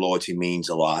those where loyalty means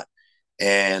a lot.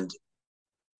 And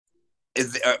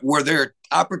were there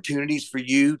opportunities for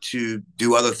you to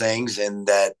do other things and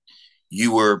that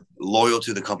you were loyal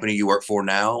to the company you work for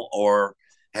now? Or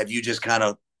have you just kind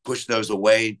of pushed those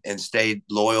away and stayed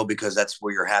loyal because that's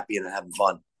where you're happy and having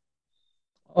fun?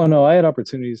 Oh, no, I had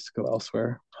opportunities to go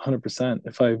elsewhere, 100%.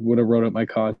 If I would have wrote up my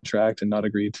contract and not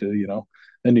agreed to,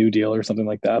 a new deal or something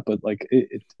like that. But like,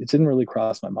 it didn't really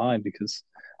cross my mind because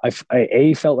I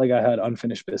felt like I had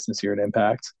unfinished business here at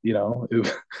Impact.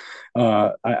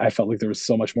 I felt like there was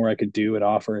so much more I could do and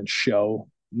offer and show,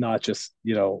 not just,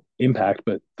 Impact,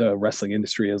 but the wrestling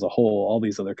industry as a whole, all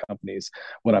these other companies,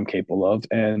 what I'm capable of.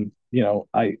 And,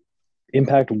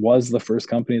 Impact was the first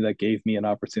company that gave me an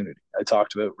opportunity. I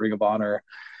talked about Ring of Honor.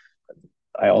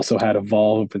 I also had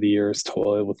Evolve over the years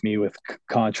toil with me with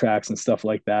contracts and stuff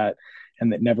like that.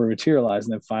 and that never materialized.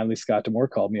 And then finally Scott D'Amore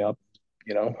called me up,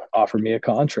 offered me a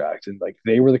contract, and like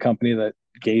they were the company that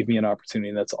gave me an opportunity.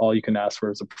 And that's all you can ask for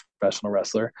as a professional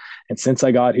wrestler. And since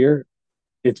I got here,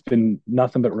 it's been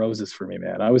nothing but roses for me,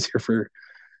 man. I was here for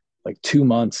like 2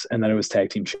 months, and then I was tag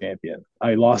team champion.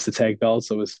 I lost the tag belt,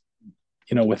 so it was,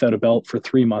 without a belt for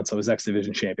 3 months. I was X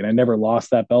Division champion. I never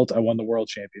lost that belt. I won the world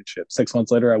championship. 6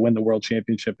 months later, I win the world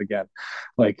championship again.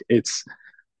 Like, it's,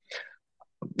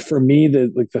 for me,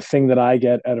 the thing that I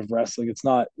get out of wrestling, it's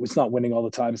not winning all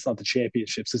the time. It's not the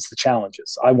championships. It's the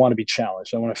challenges. I want to be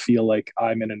challenged. I want to feel like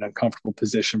I'm in an uncomfortable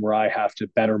position where I have to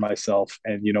better myself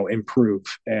and, improve.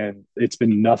 And it's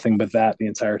been nothing but that the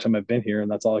entire time I've been here.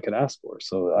 And that's all I could ask for.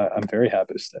 So I'm very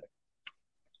happy to stay.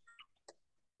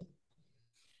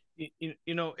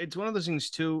 It's one of those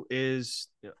things too, is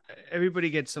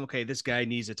everybody gets okay, this guy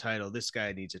needs a title, this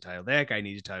guy needs a title, that guy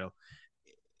needs a title.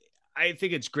 I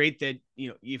think it's great that,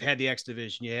 you've had the X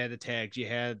Division, you had the tags, you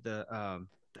had the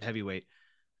heavyweight,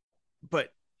 but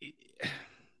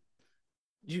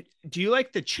do you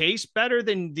like the chase better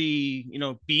than the,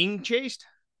 being chased?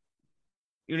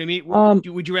 You know what I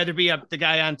mean? Would you rather be the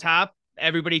guy on top,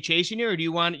 everybody chasing you, or do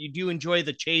you enjoy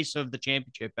the chase of the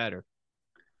championship better?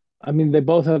 I mean, they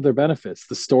both have their benefits.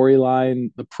 The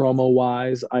storyline, the promo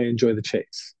wise, I enjoy the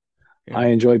chase. Yeah. I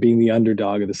enjoy being the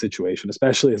underdog of the situation,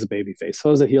 especially as a babyface. So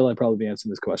as a heel, I'd probably be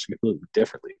answering this question completely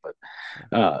differently.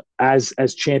 But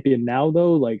as champion now,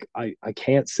 though, like I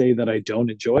can't say that I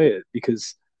don't enjoy it,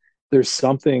 because there's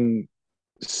something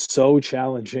so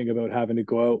challenging about having to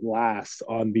go out last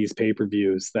on these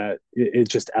pay-per-views that it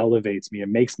just elevates me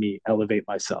and makes me elevate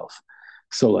myself.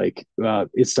 So like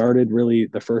it started really,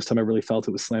 the first time I really felt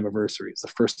it was Slammiversary. It's the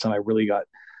first time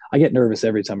I get nervous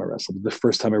every time I wrestle. The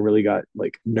first time I really got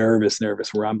like nervous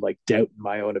where I'm like doubting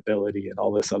my own ability and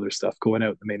all this other stuff going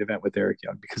out in the main event with Eric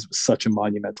Young, because it was such a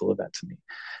monumental event to me.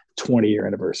 20-year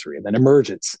anniversary. And then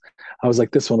Emergence. I was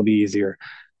like, this one will be easier.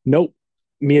 Nope.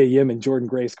 Mia Yim and Jordan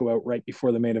Grace go out right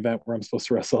before the main event where I'm supposed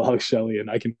to wrestle Alex Shelley,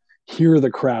 and I can hear the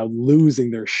crowd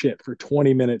losing their shit for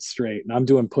 20 minutes straight. And I'm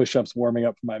doing push-ups, warming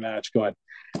up for my match, going,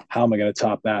 how am I going to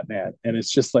top that, man? And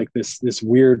it's just like this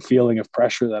weird feeling of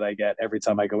pressure that I get every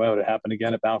time I go out. It happened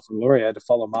again at Bound for Glory. I had to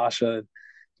follow Masha and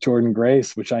Jordan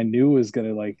Grace, which I knew was going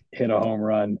to like hit a home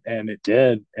run, and it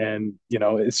did. And,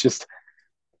 it's just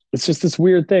this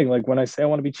weird thing. Like when I say I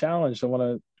want to be challenged,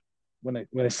 when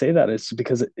I say that, it's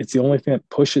because it's the only thing that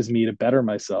pushes me to better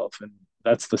myself. And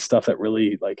that's the stuff that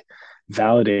really like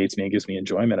validates me and gives me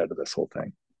enjoyment out of this whole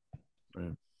thing.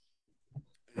 Right.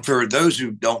 For those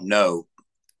who don't know,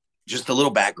 just a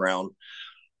little background,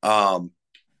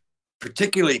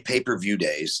 particularly pay-per-view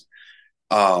days.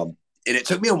 And it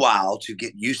took me a while to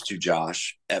get used to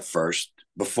Josh at first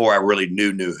before I really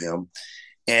knew him.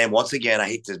 And once again, I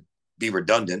hate to be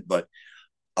redundant, but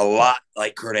a lot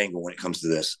like Kurt Angle when it comes to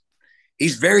this.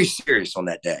 He's very serious on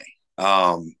that day.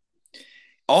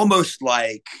 Almost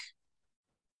like,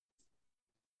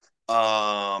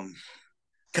 kind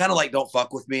of like don't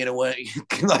fuck with me in a way,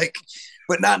 like,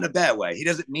 but not in a bad way. He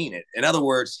doesn't mean it. In other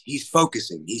words, he's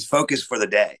focusing. He's focused for the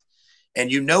day. And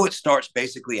it starts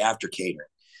basically after catering.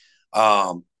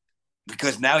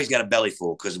 Because now he's got a belly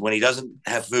full, because when he doesn't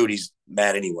have food, he's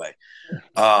mad anyway.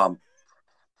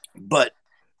 But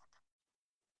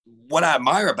what I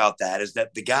admire about that is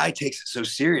that the guy takes it so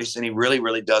serious, and he really,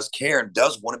 really does care and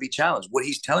does want to be challenged. What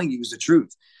he's telling you is the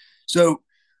truth. So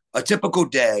a typical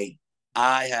day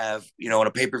I have, on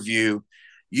a pay-per-view,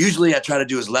 usually I try to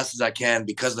do as less as I can,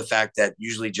 because of the fact that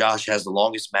usually Josh has the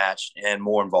longest match and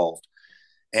more involved.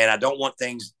 And I don't want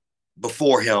things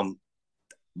before him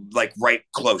like right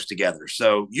close together.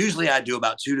 So usually I do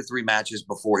about 2 to 3 matches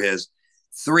before his.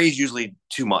 3 is usually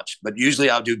too much, but usually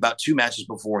I'll do about 2 matches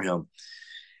before him.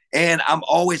 And I'm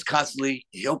always constantly,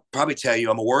 he'll probably tell you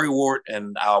I'm a worrywart,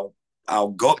 and I'll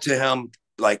go up to him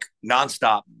like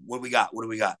nonstop. What do we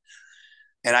got?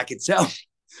 And I can tell,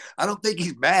 I don't think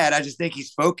he's mad. I just think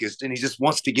he's focused, and he just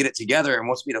wants to get it together and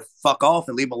wants me to fuck off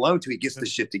and leave him alone till he gets the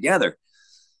shit together.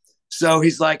 So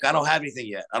he's like, I don't have anything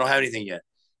yet.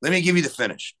 Let me give you the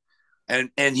finish. And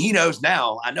he knows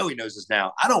now. I know he knows this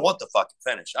now. I don't want the fucking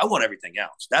finish. I want everything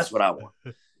else. That's what I want.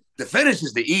 The finish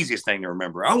is the easiest thing to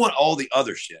remember. I want all the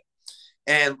other shit.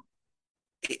 And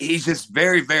he's just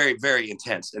very, very, very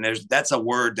intense. And that's a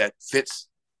word that fits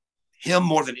him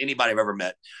more than anybody I've ever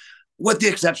met, with the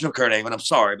exception of Kurt Angle. I'm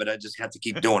sorry, but I just have to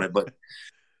keep doing it. But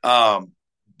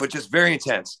just very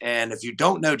intense. And if you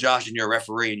don't know Josh and you're a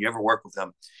referee and you ever work with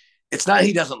him, it's not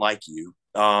he doesn't like you.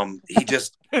 He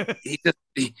just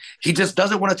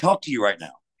doesn't want to talk to you right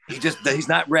now. He's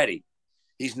not ready.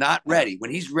 He's not ready. When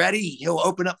he's ready, he'll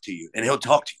open up to you and he'll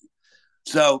talk to you.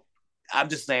 So I'm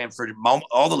just saying for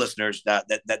all the listeners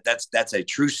that's a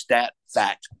true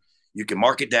fact. You can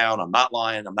mark it down. I'm not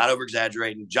lying. I'm not over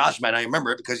exaggerating. Josh might not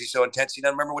remember it because he's so intense. He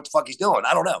doesn't remember what the fuck he's doing.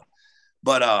 I don't know.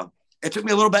 But it took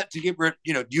me a little bit to get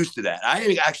used to that.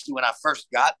 I actually, when I first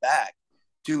got back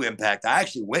to Impact, I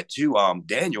actually went to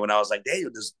Daniel and I was like,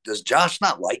 Daniel, does Josh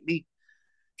not like me?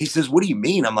 He says, what do you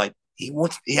mean? I'm like, he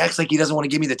acts like he doesn't want to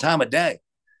give me the time of day.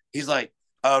 He's like,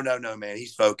 oh, no, man,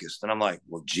 he's focused. And I'm like,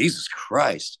 well, Jesus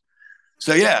Christ.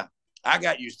 So, yeah, I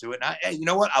got used to it. And you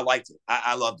know what? I liked it.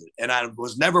 I loved it. And I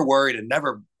was never worried and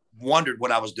never wondered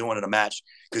what I was doing in a match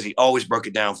because he always broke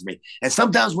it down for me. And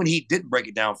sometimes when he didn't break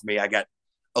it down for me, I got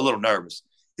a little nervous.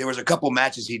 There was a couple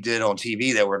matches he did on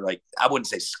TV that were like, I wouldn't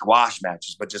say squash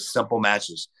matches, but just simple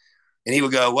matches. And he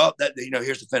would go, well,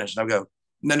 here's the finish. And I'll go,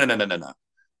 no.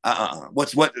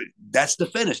 What? That's the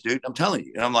finish, dude. I'm telling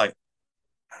you. And I'm like,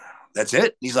 that's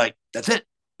it. He's like, that's it.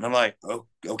 And I'm like, oh,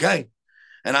 okay.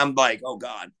 And I'm like, oh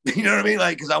God, you know what I mean?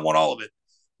 Like, cause I want all of it,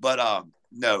 but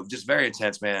no, just very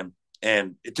intense, man.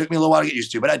 And it took me a little while to get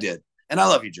used to, but I did. And I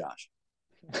love you, Josh.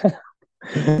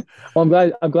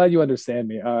 Well, I'm glad you understand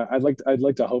me. I'd like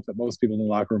to hope that most people in the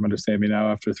locker room understand me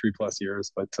now after 3+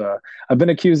 years. But I've been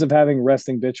accused of having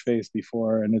resting bitch face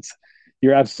before, and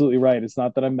you're absolutely right. It's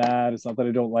not that I'm mad. It's not that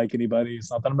I don't like anybody.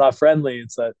 It's not that I'm not friendly.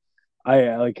 It's that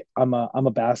I'm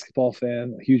a basketball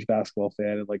fan, a huge basketball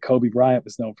fan, and like Kobe Bryant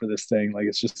was known for this thing. Like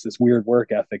it's just this weird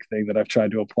work ethic thing that I've tried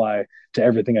to apply to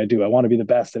everything I do. I want to be the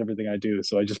best at everything I do,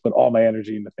 so I just put all my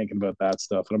energy into thinking about that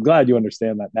stuff. And I'm glad you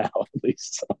understand that now, at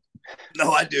least. So.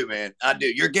 No, I do, man. I do.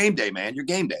 Your game day, man. Your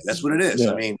game day. That's what it is.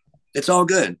 Yeah. I mean, it's all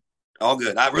good. All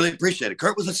good. I really appreciate it.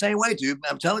 Kurt was the same way, dude.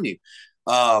 I'm telling you.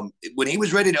 When he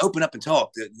was ready to open up and talk,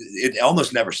 it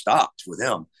almost never stopped with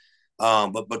him.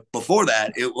 But before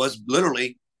that, it was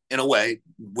literally in a way,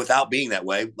 without being that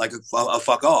way, like a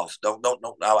fuck off. Don't.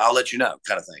 I'll let you know,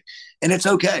 kind of thing. And it's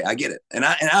okay. I get it, and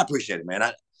I appreciate it, man.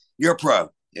 You're a pro,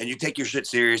 and you take your shit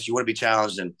serious. You want to be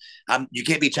challenged, and you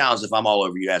can't be challenged if I'm all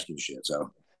over you asking shit.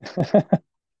 So,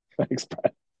 thanks,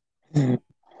 Brad.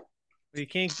 You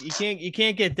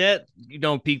can't get that. You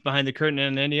don't peek behind the curtain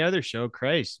on any other show.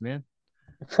 Christ, man.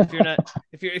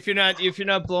 If you're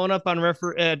not blowing up on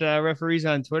referees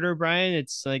on Twitter, Brian,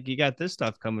 it's like you got this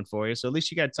stuff coming for you. So at least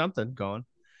you got something going.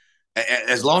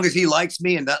 As long as he likes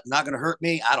me and not going to hurt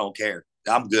me, I don't care.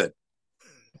 I'm good.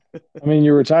 I mean,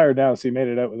 you're retired now, so you made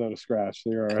it out without a scratch.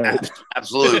 So you're all right.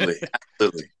 Absolutely.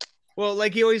 Well,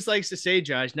 like he always likes to say,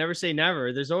 Josh, never say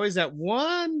never. There's always that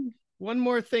one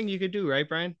more thing you could do, right,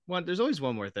 Brian? There's always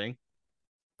one more thing.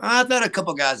 I've had a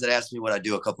couple guys that asked me would I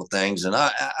do a couple things, and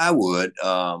I would.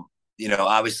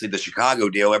 Obviously the Chicago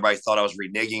deal, everybody thought I was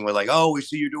reneging with like, oh, we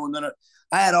see you doing that.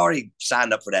 I had already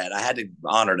signed up for that. I had to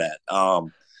honor that.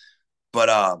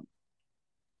 But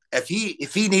if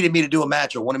he needed me to do a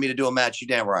match or wanted me to do a match, you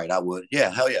damn right I would. Yeah,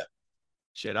 hell yeah.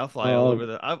 Shit, I'll fly all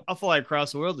over I'll fly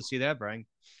across the world to see that, Brian.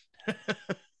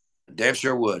 Damn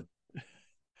sure would.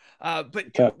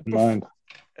 But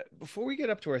before we get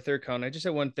up to our third count, I just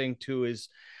had one thing too, is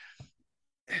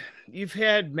you've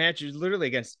had matches literally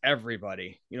against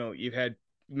everybody. You know, you've had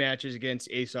matches against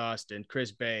Ace Austin,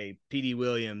 Chris Bay, Petey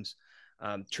Williams,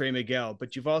 Trey Miguel,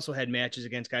 but you've also had matches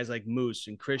against guys like Moose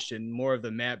and Christian, more of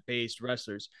the mat-based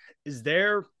wrestlers. Is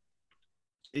there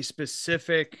a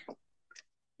specific,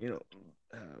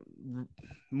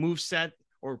 move set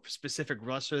or specific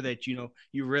wrestler that, you're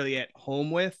really at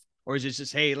home with? Or is it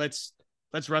just, hey, let's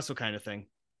wrestle kind of thing?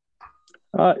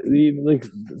 Like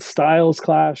styles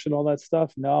clash and all that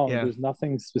stuff. No, yeah. There's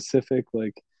nothing specific.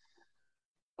 Like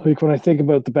when I think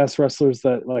about the best wrestlers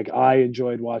that like I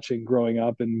enjoyed watching growing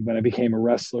up, and when I became a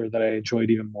wrestler that I enjoyed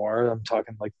even more, I'm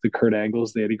talking like the Kurt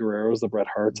Angles, the Eddie Guerreros, the Bret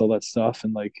Harts, all that stuff.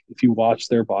 And like if you watch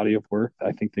their body of work,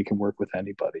 I think they can work with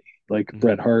anybody. Like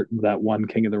Bret Hart, that one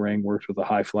King of the Ring, worked with a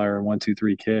High Flyer and 1, 2,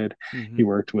 3 Kid. He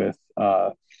worked with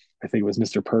I think it was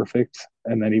Mr. Perfect,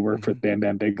 and then he worked with Bam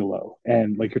Bam Bigelow.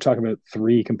 And like you're talking about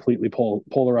 3 completely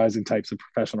polarizing types of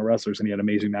professional wrestlers, and he had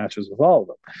amazing matches with all of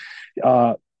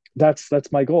them.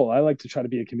 That's my goal. I like to try to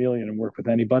be a chameleon and work with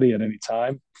anybody at any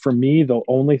time. For me, the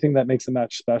only thing that makes a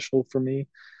match special for me,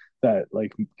 that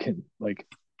like can like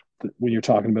when you're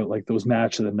talking about like those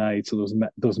match of the nights, or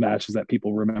those matches that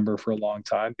people remember for a long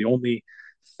time, the only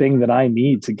thing that I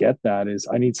need to get that is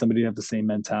I need somebody to have the same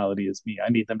mentality as me.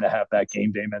 I need them to have that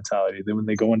game day mentality, that when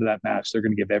they go into that match, they're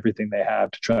going to give everything they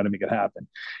have to try to make it happen.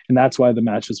 And that's why the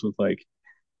matches with like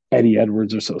Eddie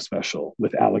Edwards are so special,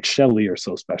 with Alex Shelley are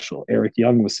so special. Eric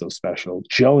Young was so special.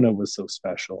 Jonah was so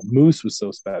special. Moose was so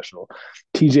special.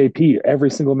 TJP, every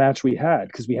single match we had,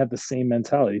 because we had the same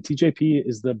mentality. TJP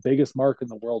is the biggest mark in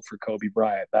the world for Kobe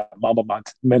Bryant, that Mamba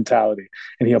mentality.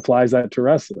 And he applies that to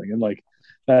wrestling. And like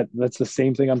that's the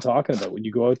same thing I'm talking about. When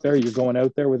you go out there, you're going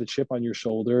out there with a chip on your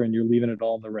shoulder and you're leaving it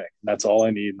all in the ring. That's all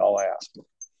I need and all I ask for.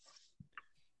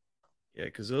 Yeah,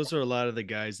 because those are a lot of the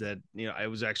guys that, I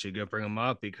was actually going to bring them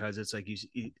up because it's like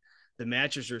the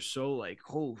matches are so like,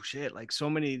 oh shit, like so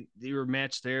many, you were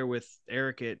matched there with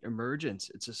Eric at Emergence.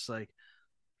 It's just like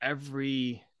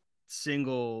every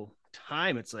single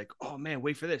time it's like, oh man,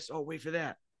 wait for this. Oh, wait for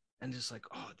that. And just like,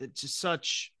 oh, that's just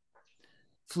such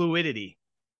fluidity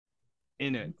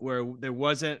in it where there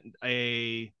wasn't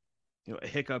a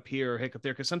hiccup here or hiccup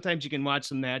there. Cause sometimes you can watch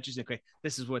some matches and okay,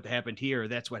 this is what happened here. Or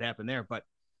that's what happened there. But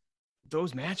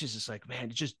those matches, it's like,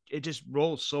 man, it just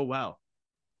rolls so well.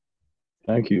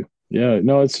 Thank you. Yeah,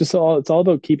 no, it's all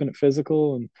about keeping it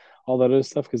physical and all that other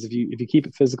stuff. Because if you keep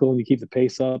it physical and you keep the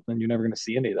pace up, then you're never going to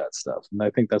see any of that stuff. And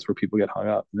I think that's where people get hung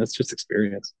up. And that's just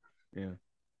experience. Yeah,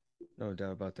 no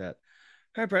doubt about that.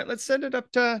 All right, Brett, let's send it up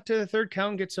to the third count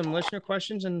and get some listener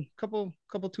questions and a couple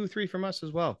 2-3 from us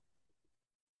as well.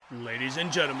 Ladies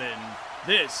and gentlemen,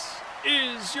 this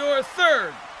is your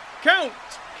third count.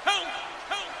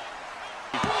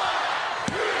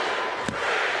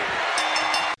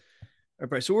 All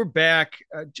right, so we're back.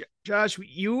 Josh,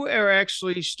 you are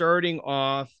actually starting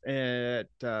off at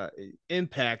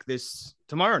Impact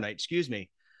tomorrow night. Excuse me.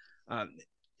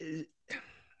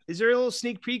 Is there a little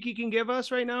sneak peek you can give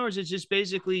us right now, or is it just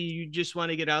basically you just want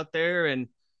to get out there and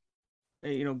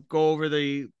go over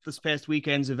this past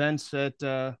weekend's events at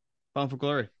Bound for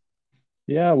Glory?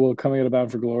 Yeah, well, coming out of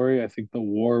Bound for Glory, I think the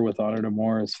war with Honor No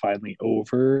More is finally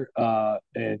over.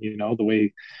 And, the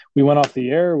way we went off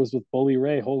the air was with Bully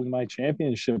Ray holding my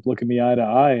championship, looking me eye to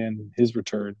eye, and his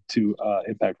return to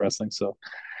Impact Wrestling. So,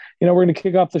 we're going to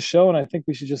kick off the show, and I think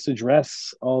we should just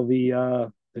address all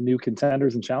the new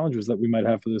contenders and challengers that we might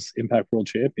have for this Impact World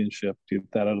Championship. Get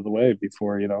that out of the way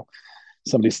before,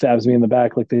 somebody stabs me in the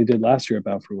back like they did last year at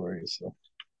Bound for Glory. So,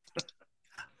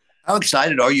 how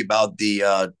excited are you about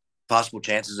the possible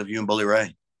chances of you and Bully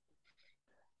Ray?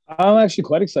 I'm actually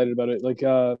quite excited about it. Like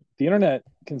the internet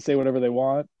can say whatever they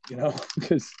want,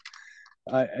 because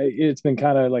it's been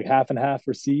kind of like half and half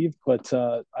received. But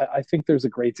I think there's a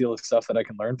great deal of stuff that I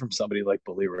can learn from somebody like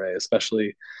Bully Ray,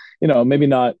 especially, maybe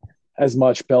not as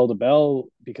much bell to bell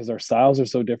because our styles are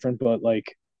so different, but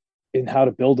like in how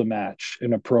to build a match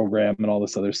in a program and all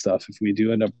this other stuff. If we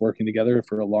do end up working together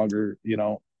for a longer,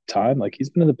 time, like he's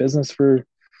been in the business for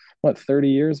 30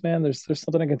 years, man. There's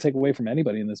something I can take away from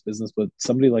anybody in this business, but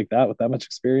somebody like that with that much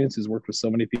experience who's worked with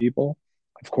so many people,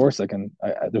 of course I can.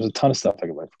 There's a ton of stuff I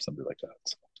can learn from somebody like that.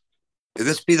 So. Could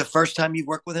this be the first time you've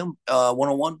worked with him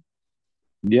one-on-one?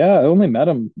 Yeah, I only met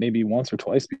him maybe once or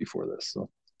twice before this. So.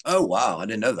 Oh wow, I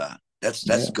didn't know that. That's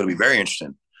going to be very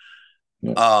interesting.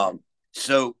 Yeah.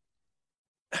 So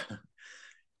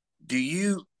do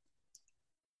you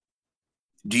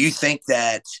think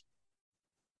that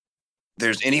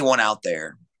there's anyone out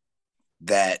there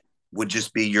that would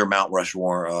just be your Mount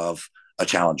Rushmore of a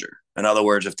challenger? In other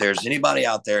words, if there's anybody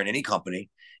out there in any company,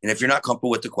 and if you're not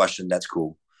comfortable with the question, that's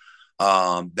cool,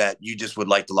 that you just would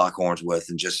like to lock horns with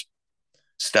and just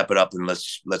step it up and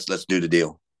let's do the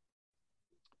deal.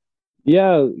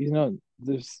 Yeah,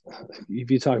 there's,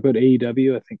 if you talk about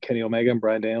AEW, I think Kenny Omega and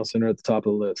Bryan Danielson are at the top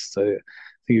of the list. I think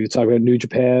if you talk about New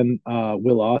Japan,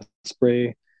 Will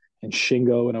Ospreay and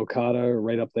Shingo and Okada are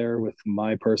right up there with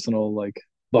my personal like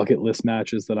bucket list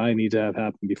matches that I need to have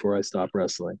happen before I stop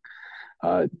wrestling.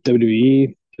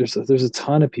 WWE, there's a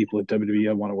ton of people at WWE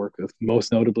I want to work with.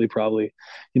 Most notably, probably,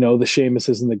 the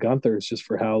Sheamuses and the Gunthers, just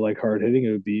for how like hard hitting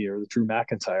it would be, or the Drew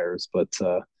McIntyres. But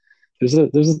there's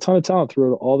a ton of talent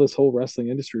throughout all this whole wrestling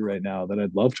industry right now that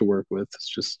I'd love to work with. It's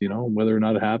just whether or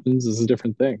not it happens is a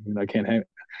different thing.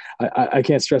 I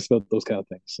can't stress about those kind of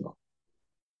things. So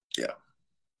yeah.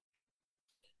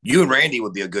 You and Randy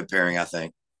would be a good pairing, I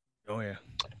think. Oh, yeah.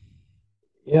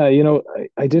 Yeah,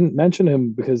 I didn't mention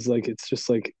him because, like, it's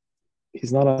just, like,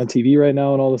 he's not on TV right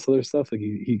now and all this other stuff. Like,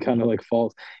 he kind of, like,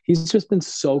 falls. He's just been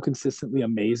so consistently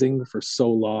amazing for so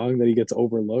long that he gets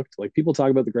overlooked. Like, people talk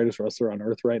about the greatest wrestler on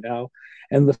earth right now.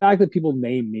 And the fact that people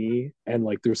name me and,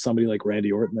 like, there's somebody like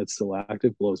Randy Orton that's still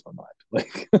active blows my mind.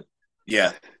 Like,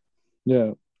 yeah.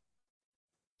 Yeah.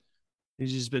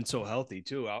 He's just been so healthy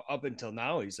too. Up until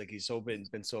now, he's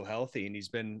been so healthy, and he's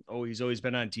always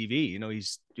been on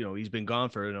TV. He's been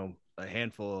gone for a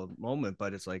handful of moments,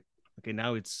 but it's like, okay,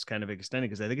 now it's kind of extended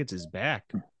because I think it's his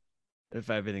back,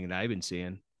 if everything that I've been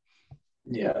seeing.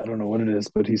 Yeah, I don't know what it is,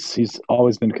 but he's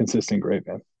always been consistent, great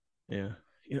man. Yeah.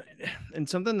 And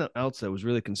something else that was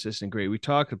really consistent, great. We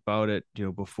talked about it,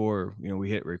 before, we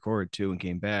hit record too and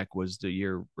came back was the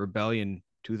year Rebellion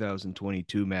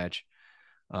 2022 match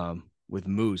with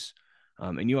Moose.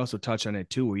 And you also touched on it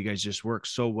too, where you guys just work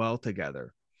so well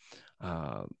together.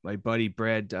 My buddy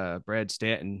Brad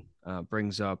Stanton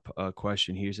brings up a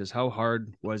question here. He says, how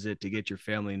hard was it to get your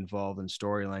family involved in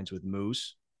storylines with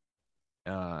Moose?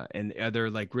 And are there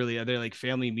like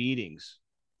family meetings,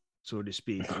 so to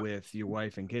speak, with your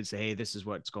wife and kids? Say, hey, this is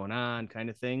what's going on,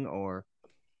 kind of thing, or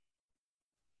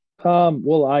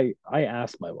Well, I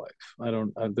asked my wife. I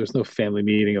don't. There's no family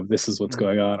meeting of this is what's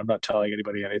going on. I'm not telling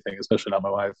anybody anything, especially not my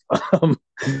wife. Um,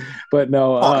 but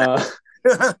no,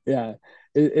 yeah,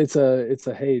 it's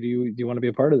a hey, do you want to be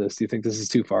a part of this? Do you think this is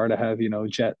too far to have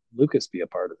Jet Lucas be a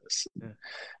part of this? Yeah.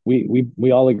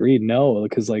 We all agreed no,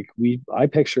 because like I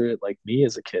picture it like me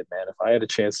as a kid, man. If I had a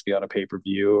chance to be on a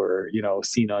pay-per-view or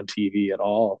seen on TV at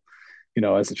all,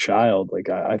 as a child, like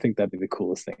I think that'd be the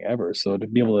coolest thing ever. So to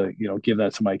be able to, give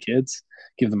that to my kids,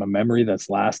 give them a memory that's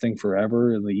lasting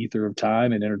forever in the ether of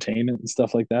time and entertainment and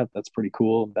stuff like that, that's pretty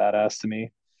cool and badass to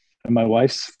me. And my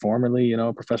wife's formerly,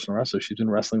 a professional wrestler. She's been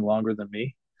wrestling longer than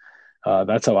me.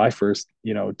 That's how I first,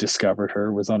 discovered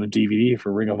her, was on a DVD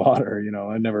for Ring of Honor.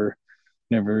 I never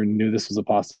knew this was a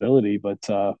possibility, but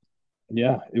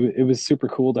yeah, it was super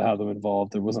cool to have them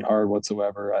involved. It wasn't hard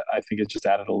whatsoever. I think it just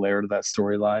added a layer to that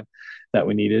storyline that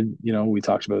we needed. We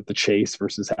talked about the chase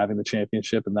versus having the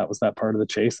championship, and that was that part of the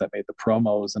chase that made the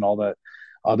promos and all that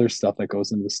other stuff that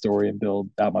goes into the story and build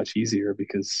that much easier.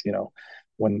 Because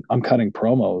when I'm cutting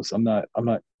promos, I'm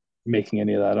not making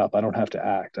any of that up. I don't have to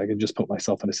act. I can just put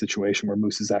myself in a situation where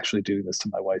Moose is actually doing this to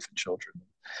my wife and children.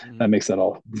 That makes that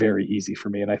all very easy for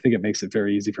me, and I think it makes it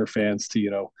very easy for fans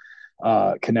to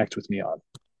connect with me on.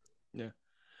 Yeah.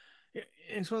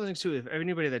 It's one of the things too. If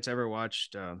anybody that's ever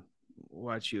watched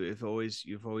you,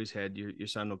 you've always had your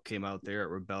son who came out there at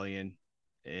Rebellion,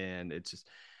 and it's just,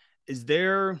 is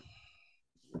there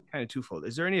kind of twofold?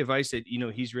 Is there any advice that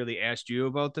he's really asked you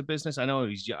about the business? I know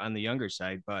he's on the younger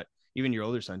side, but even your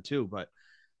older son too. But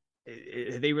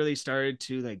they really started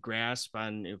to like grasp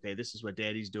on, okay, this is what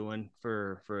daddy's doing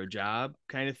for a job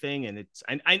kind of thing. And it's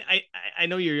I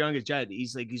know your youngest Jed, he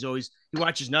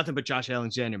watches nothing but Josh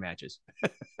Alexander matches.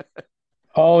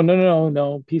 Oh,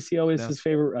 no. PCO is No. his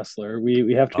favorite wrestler.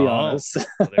 We have to be honest.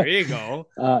 Well, there you go.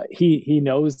 He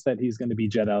knows that he's going to be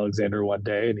Jed Alexander one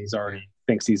day, and he's already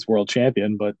thinks he's world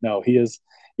champion. But no, he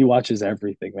watches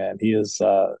everything, man. He is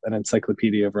an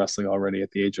encyclopedia of wrestling already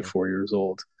at the age of 4 years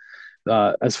old.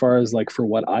 As far as like for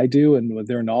what I do and with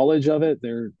their knowledge of it,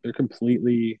 they're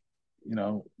completely,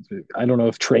 I don't know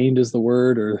if trained is the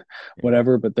word or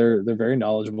whatever, but they're very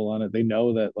knowledgeable on it. They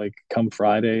know that like come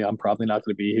Friday, I'm probably not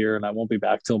going to be here and I won't be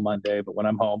back till Monday, but when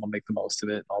I'm home, I'll make the most of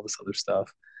it and all this other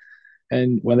stuff.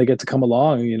 And when they get to come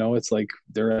along, it's like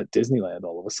they're at Disneyland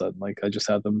all of a sudden. Like I just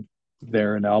had them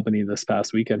there in Albany this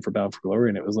past weekend for Bound for Glory,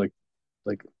 and it was like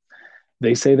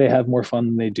they say they have more fun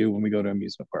than they do when we go to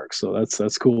amusement parks. So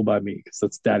that's cool by me because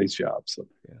that's daddy's job. So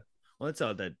yeah, well, that's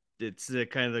all that it's the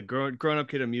kind of the grown up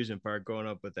kid amusement park growing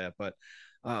up with that. But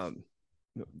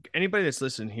anybody that's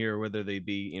listening here, whether they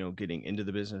be getting into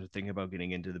the business or thinking about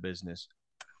getting into the business,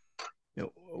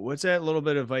 what's that little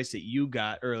bit of advice that you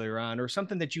got earlier on, or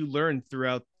something that you learned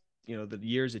throughout the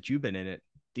years that you've been in it,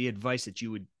 the advice that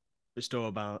you would bestow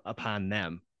upon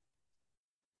them?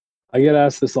 I get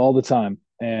asked this all the time.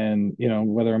 And,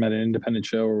 whether I'm at an independent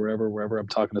show or wherever I'm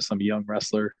talking to some young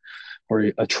wrestler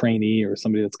or a trainee or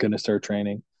somebody that's going to start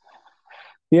training,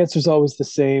 the answer is always the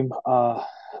same.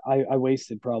 I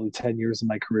wasted probably 10 years of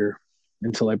my career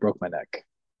until I broke my neck.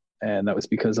 And that was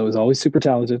because I was always super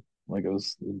talented. Like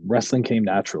wrestling came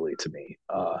naturally to me.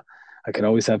 I could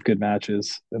always have good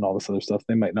matches and all this other stuff.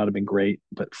 They might not have been great,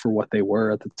 but for what they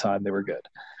were at the time, they were good.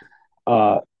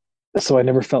 So I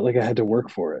never felt like I had to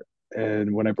work for it.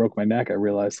 And when I broke my neck, I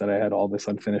realized that I had all this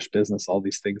unfinished business, all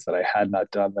these things that I had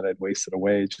not done that I'd wasted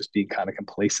away, just being kind of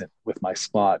complacent with my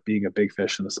spot, being a big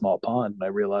fish in a small pond. And I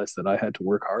realized that I had to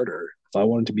work harder if I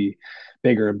wanted to be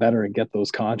bigger and better and get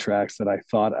those contracts that I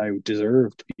thought I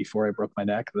deserved before I broke my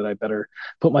neck, that I better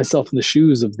put myself in the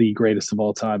shoes of the greatest of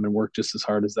all time and work just as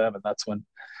hard as them. And that's when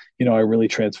I really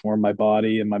transformed my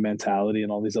body and my mentality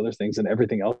and all these other things, and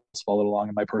everything else followed along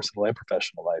in my personal and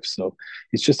professional life. So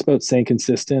it's just about staying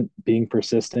consistent, being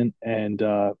persistent, and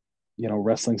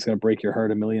wrestling's going to break your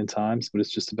heart a million times, but it's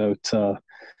just about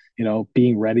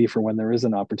being ready for when there is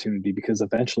an opportunity, because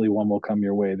eventually one will come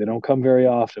your way. They don't come very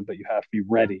often, but you have to be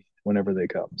ready whenever they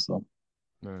come. So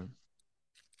right.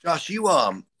 Josh, you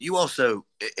also,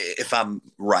 if I'm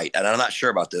right, and I'm not sure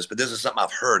about this, but this is something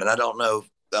I've heard, and I don't know.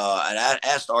 And I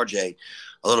asked RJ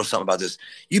a little something about this.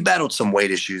 You battled some weight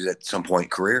issues at some point in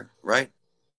career, right?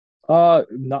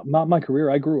 Not my career.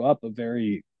 I grew up a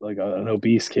very an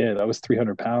obese kid. I was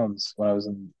 300 pounds when I was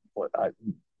in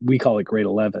we call it grade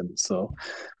 11. So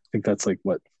I think that's like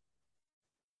what,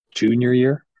 junior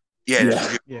year. Yeah,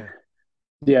 Yeah. Yeah.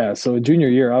 Yeah, so junior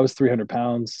year, I was 300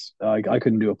 pounds. I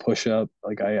couldn't do a push up.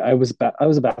 I was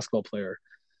a basketball player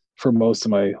for most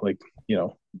of my you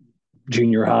know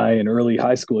junior high and early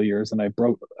high school years, and I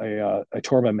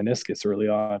tore my meniscus early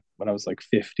on when I was like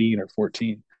 15 or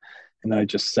 14, and then I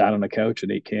just sat on the couch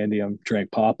and ate candy and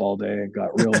drank pop all day and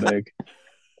got real big.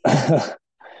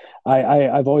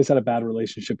 I've always had a bad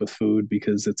relationship with food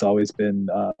because it's always been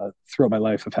throughout my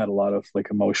life. I've had a lot of like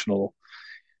emotional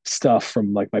stuff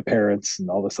from like my parents and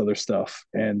all this other stuff.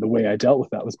 And the way I dealt with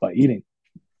that was by eating.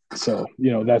 So,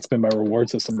 that's been my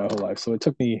reward system my whole life. So it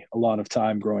took me a lot of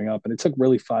time growing up, and it took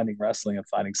really finding wrestling and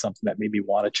finding something that made me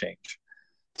want to change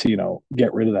to,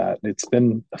 get rid of that. It's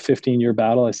been a 15-year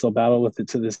battle. I still battle with it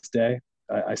to this day.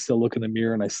 I still look in the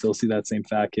mirror and I still see that same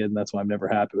fat kid. And that's why I'm never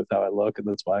happy with how I look. And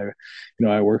that's why,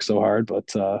 I work so hard,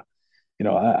 but,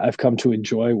 I've come to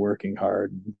enjoy working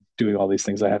hard, doing all these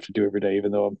things I have to do every day,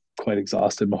 even though I'm quite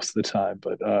exhausted most of the time,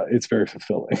 but it's very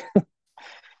fulfilling.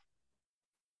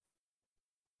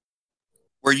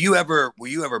 Were you ever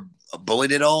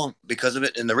bullied at all because of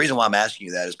it? And the reason why I'm asking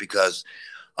you that is because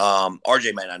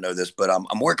RJ might not know this, but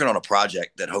I'm working on a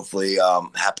project that hopefully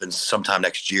happens sometime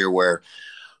next year where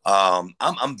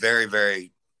I'm very,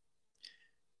 very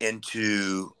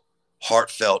into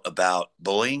heartfelt about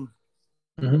bullying.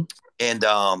 Mm-hmm. And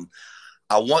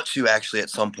I want to actually at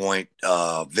some point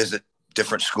visit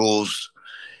different schools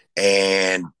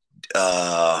and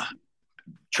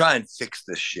try and fix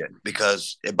this shit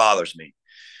because it bothers me.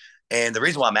 And the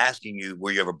reason why I'm asking you,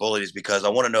 were you ever bullied, is because I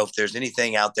want to know if there's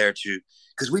anything out there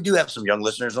because we do have some young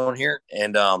listeners on here.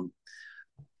 And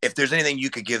if there's anything you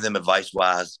could give them advice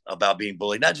wise about being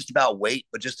bullied, not just about weight,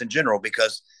 but just in general,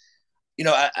 because,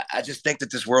 I just think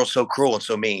that this world's so cruel and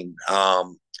so mean.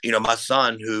 My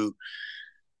son, who,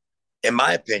 in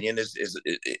my opinion,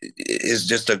 is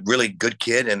just a really good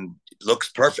kid and looks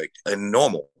perfect and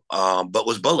normal, but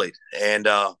was bullied. And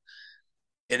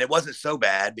it wasn't so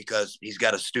bad because he's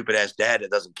got a stupid ass dad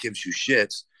that doesn't give two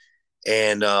shits,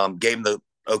 and gave him the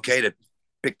okay to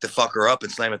pick the fucker up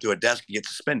and slam him through a desk and get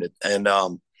suspended. And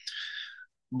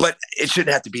but it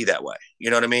shouldn't have to be that way. You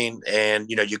know what I mean? And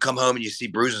you come home and you see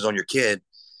bruises on your kid,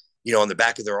 on the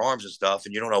back of their arms and stuff,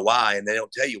 and you don't know why, and they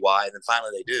don't tell you why, and then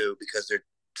finally they do because they're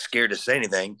scared to say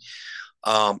anything.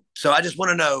 So I just want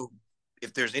to know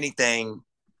if there's anything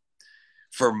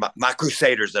for my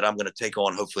crusaders that I'm going to take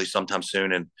on hopefully sometime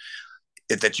soon, and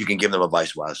if that you can give them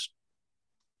advice wise.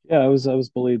 Yeah, I was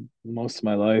bullied most of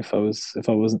my life. If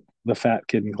I wasn't the fat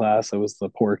kid in class, I was the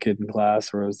poor kid in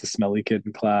class, or I was the smelly kid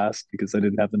in class because I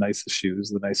didn't have the nicest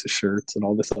shoes, the nicest shirts, and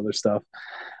all this other stuff.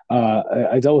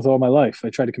 I dealt with it all my life.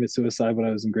 I tried to commit suicide when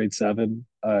I was in grade 7.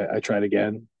 I tried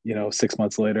again, 6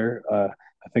 months later.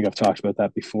 I think I've talked about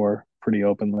that before pretty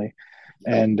openly.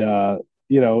 And,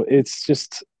 it's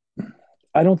just,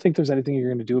 I don't think there's anything you're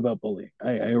going to do about bullying.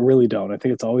 I really don't. I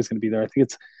think it's always going to be there. I think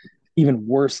it's even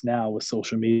worse now with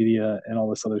social media and all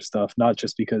this other stuff, not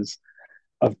just because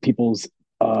of people's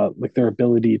their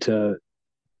ability to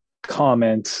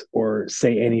comment or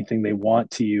say anything they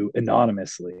want to you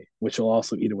anonymously, which will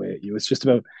also eat away at you. It's just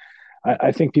about,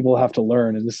 I think people have to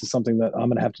learn, and this is something that I'm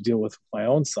going to have to deal with my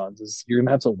own sons, is you're going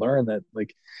to have to learn that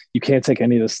you can't take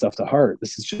any of this stuff to heart.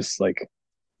 This is just like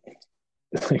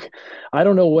I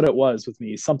don't know what it was with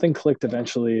me. Something clicked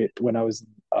eventually when I was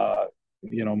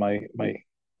my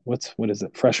what is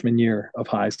it, freshman year of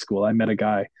high school. I met a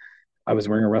guy. I was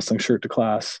wearing a wrestling shirt to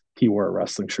class. He wore a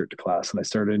wrestling shirt to class, and I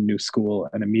started a new school,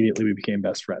 and immediately we became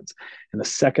best friends. And the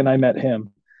second I met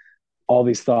him, all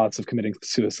these thoughts of committing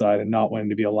suicide and not wanting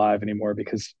to be alive anymore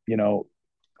because,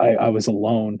 I was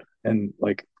alone and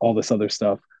all this other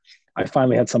stuff. I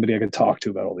finally had somebody I could talk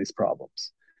to about all these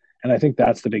problems. And I think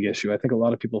that's the big issue. I think a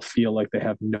lot of people feel like they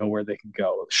have nowhere they can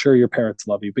go. Sure, your parents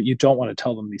love you, but you don't want to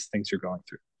tell them these things you're going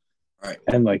through. Right.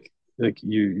 And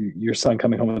your son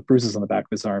coming home with bruises on the back of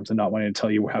his arms and not wanting to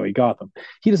tell you how he got them.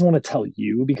 He doesn't want to tell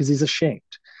you because he's ashamed.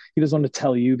 He doesn't want to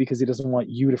tell you because he doesn't want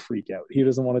you to freak out. He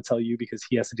doesn't want to tell you because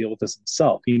he has to deal with this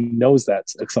himself. He knows that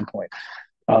at some point.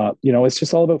 It's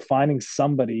just all about finding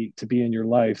somebody to be in your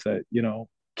life that,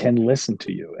 can listen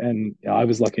to you. And I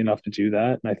was lucky enough to do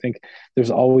that. And I think there's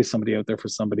always somebody out there for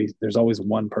somebody. There's always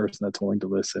one person that's willing to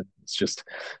listen. It's just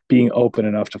being open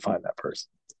enough to find that person.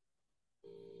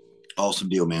 Awesome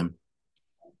deal, man.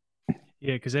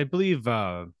 Yeah, because I believe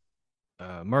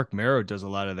Mark Marrow does a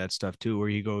lot of that stuff too, where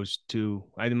he goes to.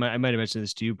 I might have mentioned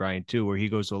this to you, Brian, too, where he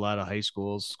goes to a lot of high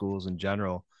schools, schools in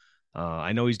general.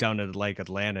 I know he's down at like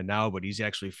Atlanta now, but he's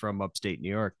actually from upstate New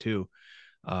York too.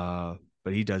 But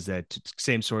he does that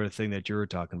same sort of thing that you were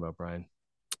talking about, Brian.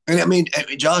 And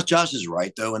Josh is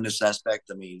right though in this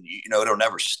aspect. I mean, it'll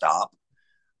never stop.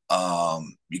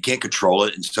 You can't control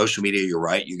it. In social media, you're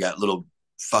right. You got little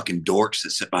fucking dorks that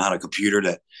sit behind a computer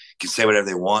that can say whatever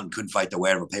they want and couldn't fight their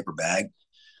way out of a paper bag.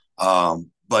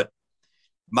 But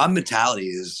my mentality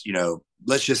is,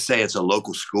 let's just say it's a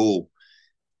local school,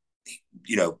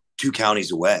 2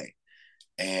 counties away,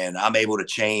 and I'm able to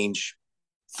change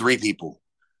 3 people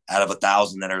out of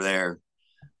 1,000 that are there.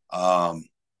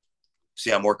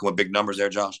 See, I'm working with big numbers there,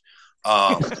 Josh.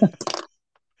 But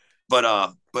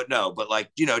like,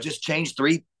 just change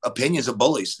 3 opinions of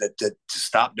bullies that to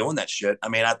stop doing that shit. I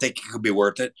mean, I think it could be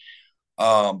worth it.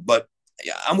 But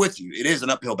yeah, I'm with you. It is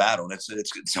an uphill battle, and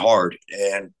it's hard.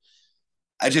 And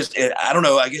I don't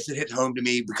know. I guess it hit home to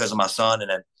me because of my son,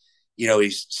 and then,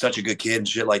 he's such a good kid and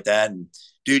shit like that. And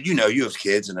dude, you have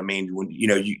kids, and I mean, when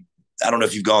I don't know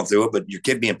if you've gone through it, but your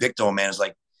kid being picked on, man, is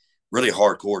like really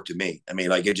hardcore to me. I mean,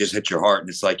 like it just hits your heart, and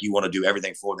it's like you want to do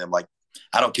everything for them. Like,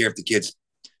 I don't care if the kid's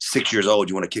 6 years old,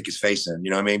 you want to kick his face in, you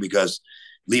know what I mean? Because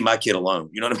leave my kid alone,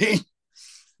 you know what I mean?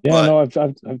 Yeah, no,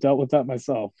 I've dealt with that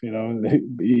myself.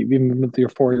 Even with your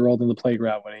 4-year-old in the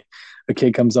playground, when a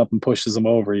kid comes up and pushes him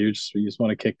over, you just want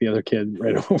to kick the other kid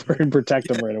right over and protect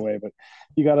them right away. But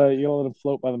you gotta let them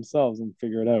float by themselves and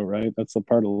figure it out, right? That's a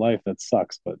part of life that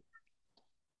sucks. But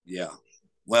yeah,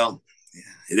 well,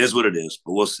 it is what it is.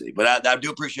 But we'll see. But I do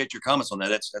appreciate your comments on that.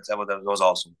 That was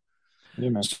awesome. yeah,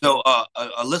 man. So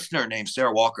a listener named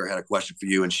Sarah Walker had a question for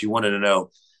you, and she wanted to know,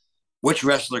 which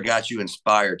wrestler got you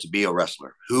inspired to be a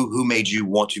wrestler? Who made you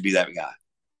want to be that guy?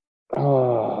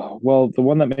 Well, the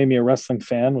one that made me a wrestling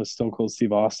fan was Stone Cold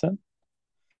Steve Austin.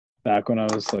 Back when I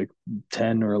was like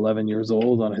 10 or 11 years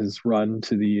old on his run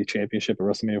to the championship at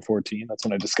WrestleMania 14. That's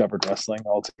when I discovered wrestling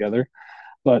altogether.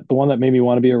 But the one that made me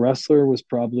want to be a wrestler was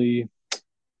probably, if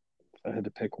I had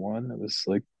to pick one, it was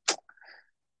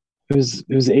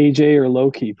AJ or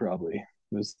Loki probably.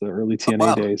 It was the early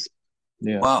TNA days.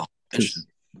 Yeah. Wow.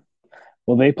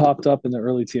 Well, they popped up in the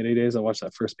early TNA days. I watched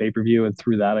that first pay-per-view, and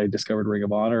through that, I discovered Ring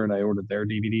of Honor, and I ordered their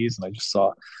DVDs, and I just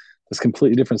saw this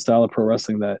completely different style of pro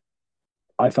wrestling that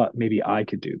I thought maybe I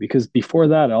could do. Because before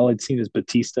that, all I'd seen is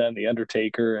Batista and The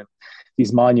Undertaker and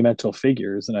these monumental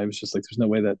figures, and I was just like, there's no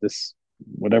way that this,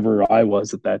 whatever I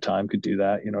was at that time, could do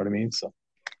that. You know what I mean?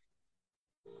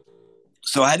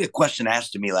 So I had a question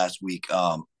asked to me last week.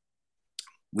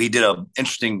 We did an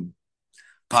interesting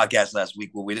podcast last week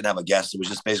where we didn't have a guest. It was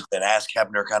just basically an Ask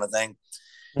Hebner kind of thing.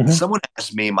 Mm-hmm. Someone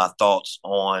asked me my thoughts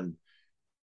on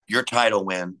your title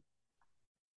win.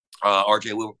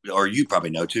 RJ, or you probably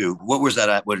know too. What was that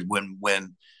at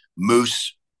when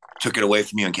Moose took it away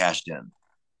from you and cashed in?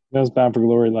 That was Bound for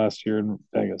Glory last year in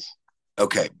Vegas.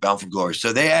 Okay, Bound for Glory.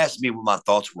 So they asked me what my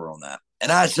thoughts were on that. And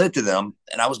I said to them,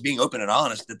 and I was being open and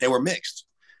honest, that they were mixed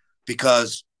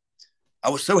because I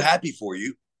was so happy for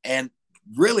you. And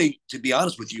really, to be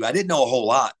honest with you, I didn't know a whole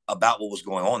lot about what was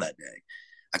going on that day.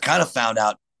 I kind of found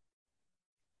out,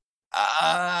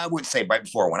 I wouldn't say right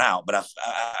before I went out, but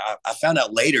I found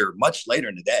out later, much later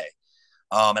in the day.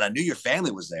 And I knew your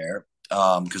family was there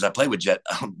because I played with Jet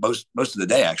most of the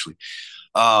day, actually.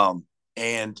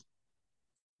 And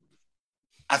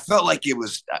I felt like it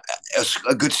was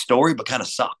a good story, but kind of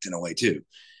sucked in a way too.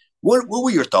 What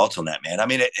were your thoughts on that, man? I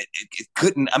mean, it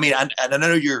couldn't. I mean, I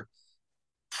know you're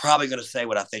probably going to say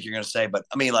what I think you're going to say, but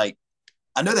I mean, like,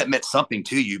 I know that meant something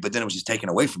to you, but then it was just taken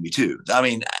away from you too. I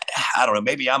mean, I don't know.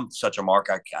 Maybe I'm such a mark.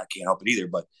 I can't help it either,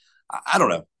 but I don't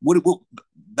know.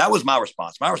 That was my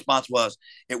response. My response was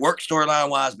it worked storyline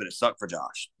wise, but it sucked for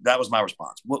Josh. That was my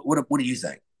response. What do you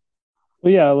think?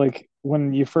 Well, yeah, like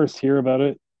when you first hear about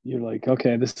it, you're like,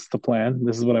 okay, this is the plan.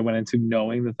 This is what I went into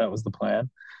knowing that was the plan.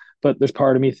 But there's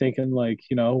part of me thinking like,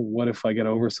 what if I get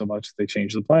over so much they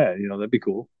change the plan? That'd be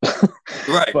cool.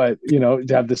 Right. But, to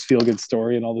have this feel good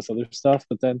story and all this other stuff.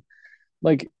 But then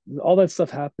like all that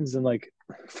stuff happens. And like,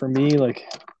 for me, like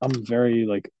I'm very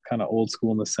like kind of old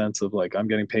school in the sense of like, I'm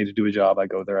getting paid to do a job. I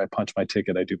go there, I punch my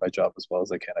ticket. I do my job as well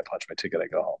as I can. I punch my ticket, I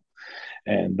go home.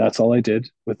 And that's all I did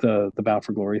with the Bound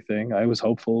for Glory thing. I was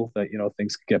hopeful that,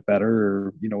 things could get better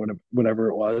or, whatever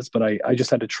it was, but I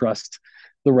just had to trust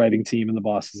the writing team and the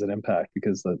bosses at Impact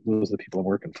because those are the people I'm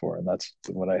working for. And that's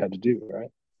what I had to do. Right.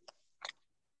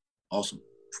 Awesome.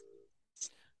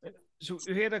 So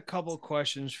we had a couple of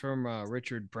questions from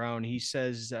Richard Brown. He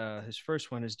says his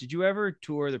first one is, did you ever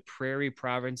tour the Prairie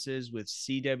Provinces with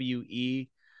CWE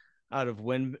out of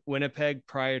Winnipeg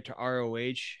prior to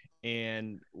ROH,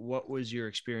 and what was your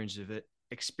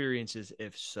experiences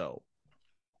if so?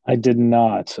 I did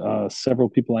not. Several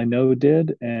people I know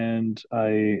did, and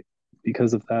I,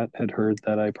 because of that, had heard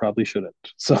that I probably shouldn't.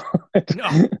 So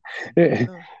No. it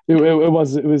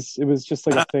was just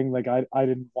like a thing. Like I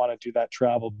didn't want to do that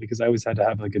travel because I always had to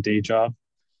have like a day job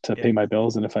to pay my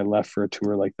bills, and if I left for a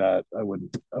tour like that, I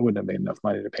wouldn't have made enough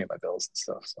money to pay my bills and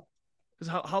stuff. So,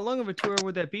 how long of a tour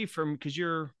would that be from? Because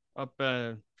you're up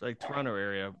like Toronto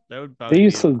area. That would they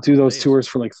used to do those tours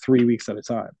for like 3 weeks at a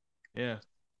time. Yeah.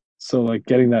 So like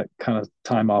getting that kind of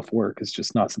time off work is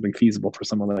just not something feasible for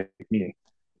someone like me.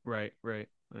 Right.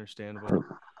 Understandable.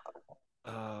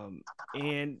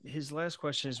 And his last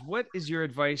question is, what is your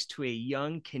advice to a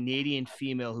young Canadian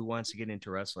female who wants to get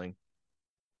into wrestling?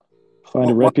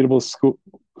 Find a reputable school.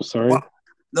 Sorry.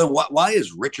 Why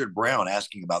is Richard Brown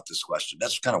asking about this question?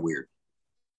 That's kind of weird.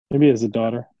 Maybe as a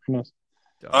daughter. Who knows?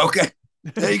 Okay.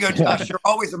 There you go, Josh. You're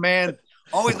always a man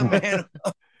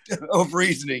of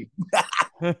reasoning.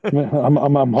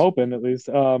 I'm hoping at least.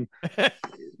 The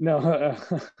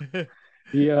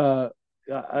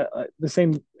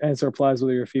same answer applies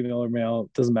whether you're female or male.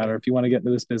 It doesn't matter. If you want to get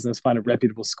into this business, find a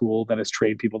reputable school that has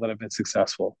trained people that have been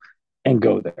successful and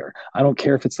go there. I don't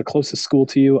care if it's the closest school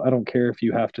to you. I don't care if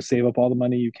you have to save up all the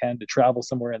money you can to travel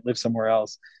somewhere and live somewhere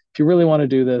else. If you really want to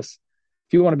do this,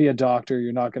 if you want to be a doctor,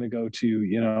 you're not going to go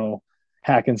to,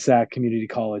 Hackensack Community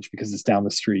College because it's down the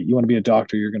street. You want to be a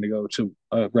doctor, you're going to go to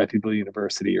a reputable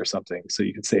university or something so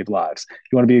you can save lives.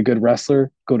 You want to be a good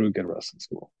wrestler, go to a good wrestling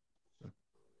school.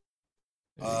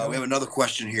 We have another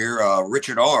question here.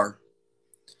 Richard R.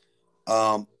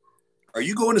 Are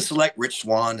you going to select Rich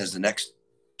Swann as the next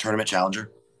tournament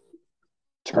challenger?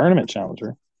 Tournament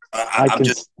challenger? I'm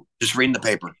just reading the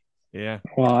paper. Yeah.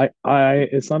 Well, I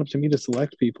it's not up to me to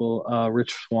select people.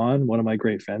 Rich Swann, one of my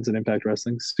great friends in Impact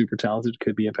Wrestling, super talented,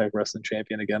 could be Impact Wrestling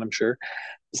champion again, I'm sure,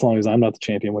 as long as I'm not the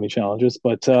champion when he challenges.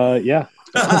 But yeah.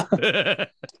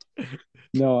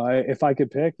 No, if I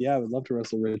could pick, I would love to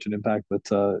wrestle Rich in Impact,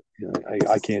 but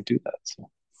I can't do that. So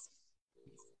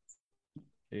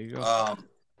there you go. I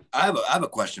have a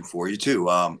question for you too.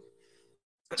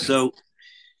 So,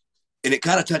 and it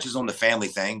kind of touches on the family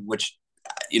thing, which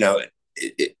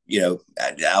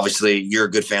obviously you're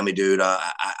a good family dude.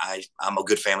 I'm a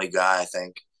good family guy, I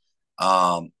think.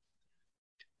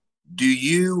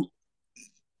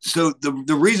 So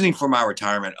the reasoning for my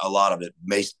retirement, a lot of it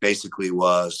basically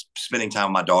was spending time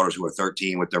with my daughters who are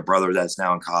 13 with their brother that's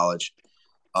now in college,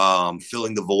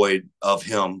 filling the void of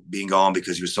him being gone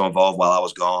because he was so involved while I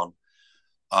was gone.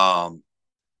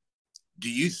 Do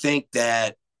you think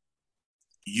that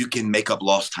you can make up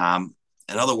lost time?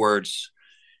 In other words,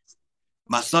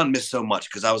 my son missed so much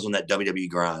because I was on that WWE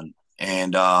grind,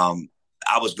 and I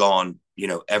was gone,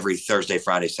 every Thursday,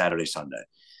 Friday, Saturday, Sunday,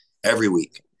 every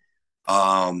week.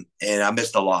 And I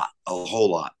missed a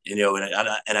whole lot,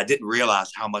 and I didn't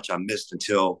realize how much I missed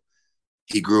until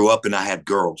he grew up and I had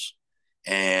girls,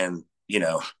 and,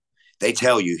 they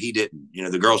tell you he didn't,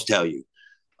 the girls tell you.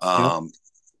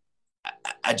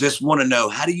 I just want to know,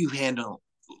 how do you handle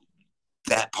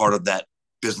that part of that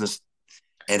business,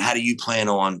 and how do you plan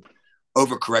on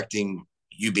overcorrecting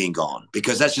you being gone?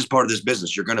 Because that's just part of this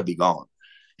business. You're going to be gone,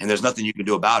 and there's nothing you can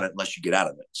do about it unless you get out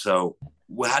of it. So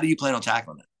how do you plan on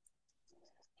tackling it?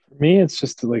 For me, it's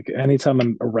just like anytime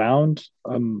I'm around,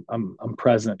 I'm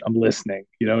present, I'm listening.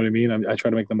 You know what I mean? I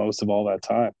try to make the most of all that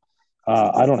time.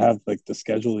 I don't have like the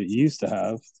schedule that you used to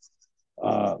have.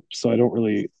 So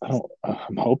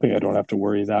I'm hoping I don't have to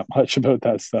worry that much about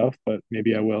that stuff, but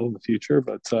maybe I will in the future.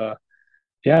 But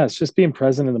it's just being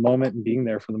present in the moment and being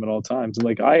there for them at all times. And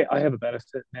like, I have a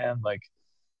benefit, man. Like,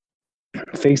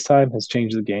 FaceTime has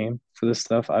changed the game for this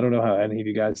stuff. I don't know how any of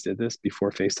you guys did this before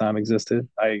FaceTime existed.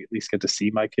 I at least get to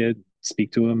see my kid,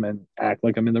 speak to him, and act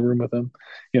like I'm in the room with him,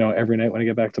 every night when I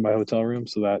get back to my hotel room.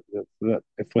 So that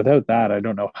if without that, I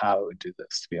don't know how I would do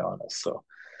this, to be honest. So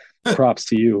props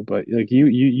to you. But like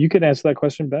you could answer that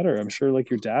question better. I'm sure like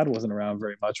your dad wasn't around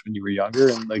very much when you were younger,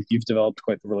 and like you've developed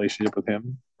quite the relationship with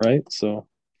him, right? So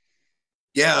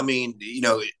yeah, I mean,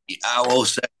 I will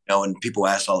say, and people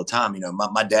ask all the time,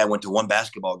 my dad went to one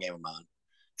basketball game of mine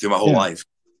through my whole life,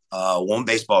 one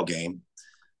baseball game.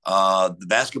 The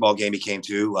basketball game he came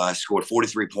to, I scored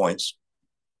 43 points.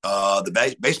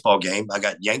 The baseball game, I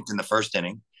got yanked in the first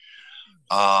inning.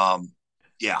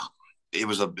 It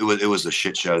was a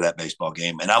shit show, that baseball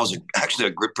game. And I was actually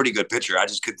a pretty good pitcher. I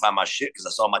just couldn't find my shit because I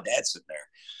saw my dad sitting there.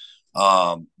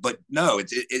 But no,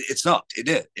 it sucked. It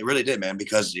did. It really did, man,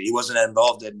 because he wasn't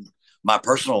involved in my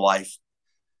personal life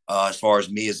as far as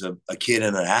me as a kid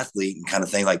and an athlete and kind of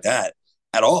thing like that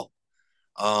at all.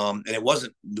 And it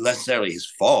wasn't necessarily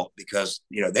his fault because,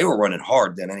 they were running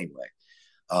hard then anyway.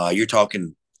 You're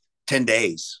talking 10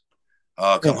 days,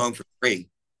 come home for 3,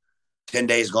 10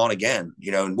 days gone again,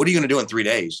 and what are you going to do in 3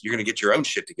 days? You're going to get your own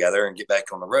shit together and get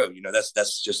back on the road.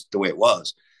 That's just the way it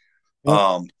was.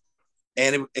 And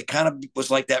it kind of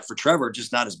was like that for Trevor,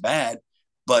 just not as bad,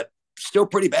 but still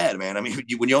pretty bad, man. I mean,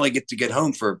 when you only get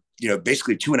home for,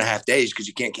 basically 2.5 days, because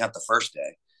you can't count the first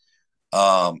day.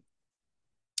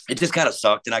 It just kind of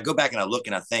sucked. And I go back and I look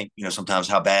and I think, sometimes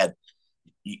how bad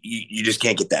you just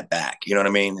can't get that back. You know what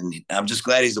I mean? And I'm just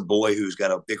glad he's a boy who's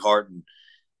got a big heart and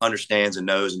understands and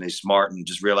knows, and he's smart and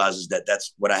just realizes that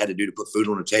that's what I had to do to put food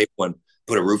on the table and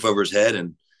put a roof over his head.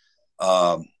 And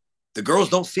the girls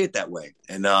don't see it that way.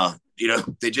 And,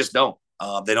 they just don't.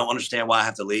 They don't understand why I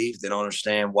have to leave. They don't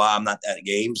understand why I'm not at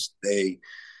games. They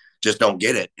just don't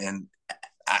get it. And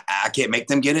I can't make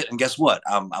them get it. And guess what?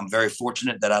 I'm very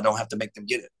fortunate that I don't have to make them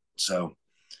get it. So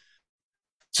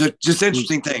just an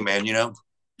interesting thing, man.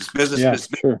 This business,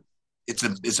 sure.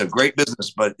 It's a great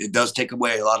business, but it does take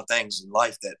away a lot of things in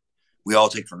life that we all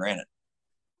take for granted.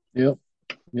 Yep.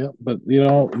 But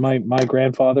my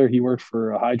grandfather, he worked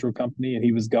for a hydro company, and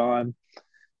he was gone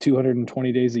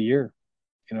 220 days a year.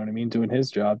 You know what I mean? Doing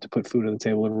his job to put food on the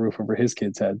table and a roof over his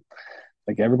kid's head.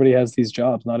 Like, everybody has these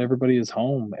jobs. Not everybody is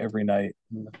home every night.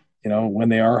 When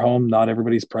they are home, not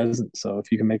everybody's present. So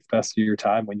if you can make the best of your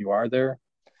time when you are there,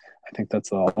 I think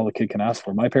that's all the kid can ask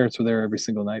for. My parents were there every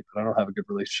single night, but I don't have a good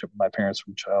relationship with my parents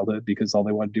from childhood because all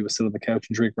they wanted to do was sit on the couch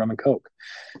and drink rum and Coke.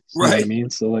 You know what I mean?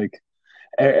 So like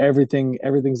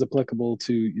everything's applicable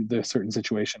to the certain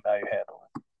situation how you handle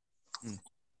it.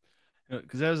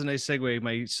 Because that was a nice segue.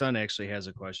 My son actually has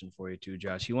a question for you too,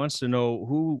 Josh. He wants to know,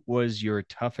 who was your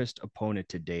toughest opponent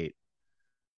to date?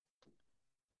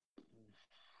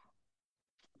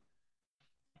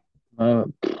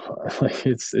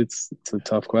 It's a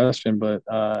tough question, but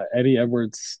Eddie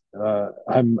Edwards,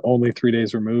 I'm only 3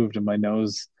 days removed, and my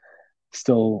nose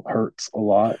still hurts a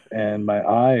lot, and my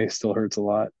eye still hurts a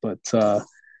lot, but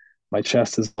my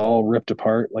chest is all ripped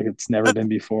apart like it's never been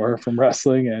before from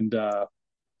wrestling, and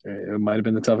it might have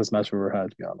been the toughest match I've ever had,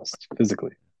 to be honest,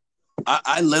 physically.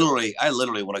 I literally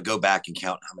want to go back and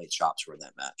count how many chops were in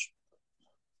that match.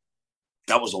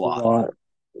 That was a lot.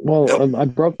 Well, I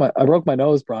broke my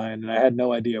nose, Brian, and I had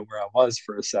no idea where I was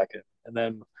for a second. And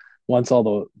then once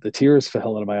all the tears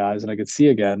fell out of my eyes and I could see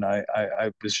again,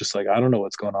 I was just like, I don't know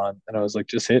what's going on. And I was like,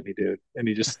 just hit me, dude. And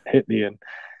he just hit me, and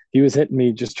he was hitting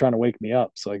me just trying to wake me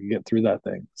up so I could get through that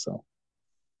thing. So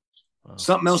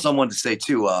something else I wanted to say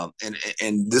too,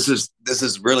 and this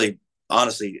is really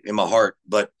honestly in my heart,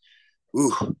 but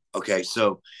okay.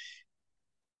 So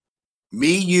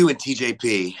me, you, and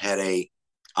TJP had a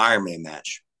Ironman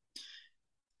match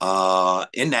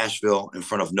in Nashville in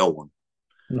front of no one.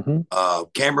 Mm-hmm.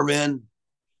 Cameraman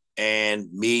and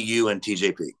me, you, and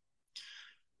TJP.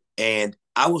 And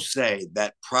I will say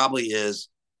that probably is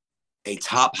a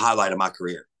top highlight of my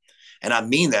career. And I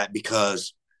mean that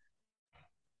because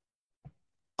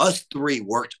us three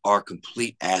worked our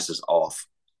complete asses off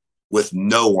with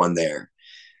no one there.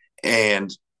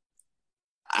 And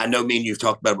I know me and you've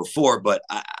talked about it before, but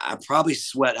I probably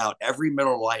sweat out every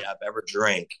Miller Lite I've ever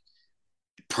drank,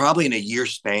 probably in a year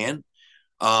span.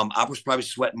 I was probably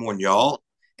sweating more than y'all.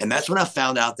 And that's when I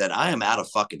found out that I am out of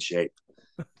fucking shape.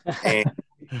 And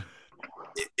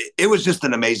it was just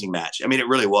an amazing match. I mean, it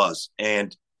really was.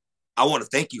 And I want to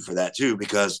thank you for that too,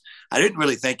 because I didn't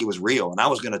really think it was real. And I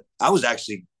was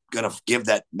actually going to give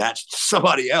that match to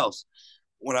somebody else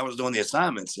when I was doing the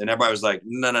assignments. And everybody was like,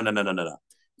 no.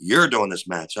 You're doing this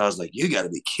match. I was like, you got to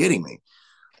be kidding me.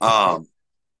 But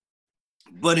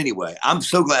anyway, I'm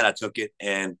so glad I took it.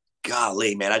 And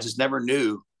golly, man, I just never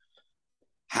knew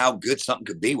how good something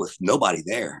could be with nobody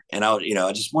there. And I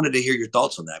just wanted to hear your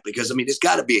thoughts on that, because I mean, it's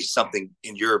got to be something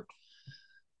in your,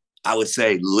 I would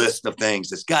say, list of things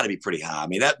that's got to be pretty high. I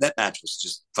mean, that match was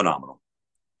just phenomenal.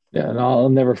 Yeah, and I'll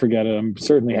never forget it. I'm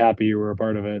certainly happy you were a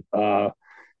part of it.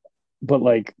 But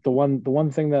like the one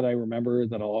thing that I remember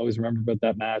that I'll always remember about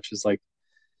that match is like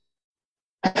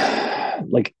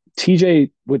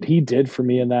TJ, what he did for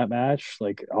me in that match,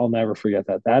 like I'll never forget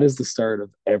that. That is the start of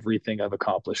everything I've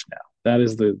accomplished now. That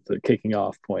is the kicking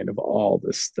off point of all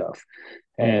this stuff.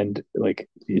 And like,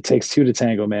 it takes two to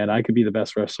tango, man. I could be the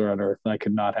best wrestler on earth, and I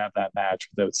could not have that match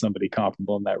without somebody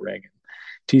comparable in that ring.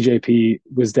 TJP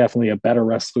was definitely a better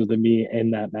wrestler than me in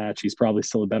that match. He's probably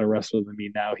still a better wrestler than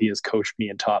me now. He has coached me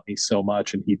and taught me so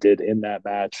much, and he did in that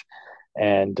match.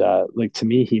 And like, to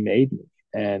me, he made me.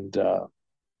 And I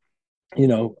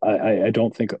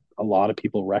don't think a lot of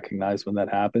people recognize when that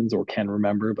happens or can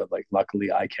remember, but like,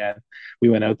 luckily I can. We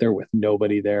went out there with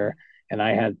nobody there, And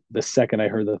I had, the second I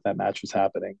heard that that match was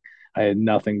happening, I had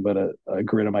nothing but a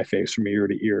grin on my face from ear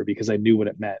to ear, because I knew what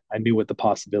it meant. I knew what the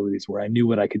possibilities were. I knew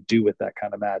what I could do with that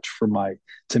kind of match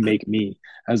to make me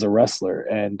as a wrestler.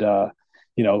 And,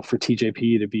 for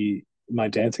TJP to be my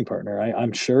dancing partner,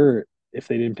 I'm sure if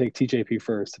they didn't pick TJP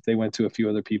first, if they went to a few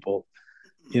other people,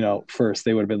 first,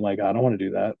 they would have been like, I don't want to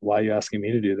do that. Why are you asking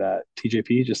me to do that?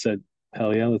 TJP just said,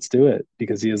 hell yeah, let's do it,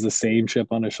 because he has the same chip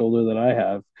on his shoulder that I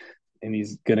have. And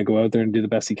he's going to go out there and do the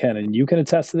best he can. And you can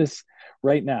attest to this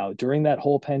right now. During that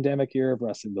whole pandemic year of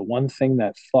wrestling, the one thing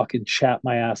that fucking chapped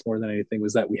my ass more than anything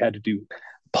was that we had to do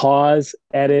pause,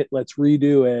 edit, let's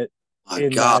redo it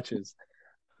in matches.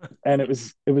 And it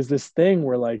was this thing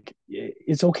where, like,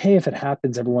 it's okay if it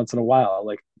happens every once in a while.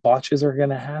 Like, botches are going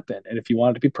to happen. And if you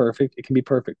want it to be perfect, it can be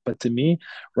perfect. But to me,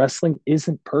 wrestling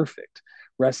isn't perfect.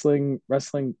 Wrestling,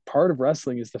 part of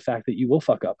wrestling is the fact that you will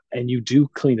fuck up and you do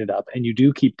clean it up and you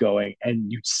do keep going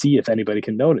and you see if anybody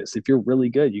can notice. If you're really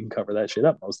good, you can cover that shit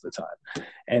up most of the time.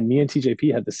 And me and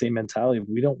TJP had the same mentality.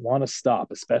 We don't want to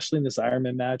stop, especially in this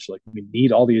Ironman match. Like, we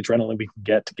need all the adrenaline we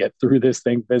can get through this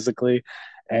thing physically.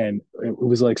 And it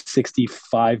was like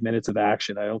 65 minutes of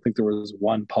action. I don't think there was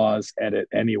one pause edit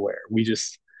anywhere. We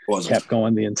just kept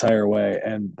going the entire way.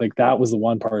 And like, that was the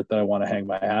one part that I want to hang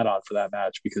my hat on for that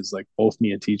match, because like both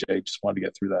me and TJ just wanted to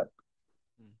get through that.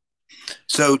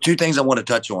 So two things I want to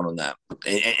touch on that.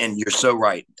 And you're so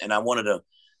right. And I want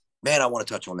to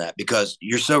touch on that because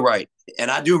you're so right.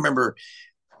 And I do remember,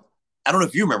 I don't know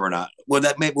if you remember or not.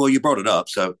 Well, you brought it up.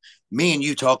 So me and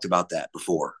you talked about that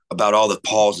before, about all the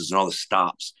pauses and all the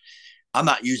stops. I'm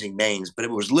not using names, but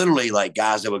it was literally like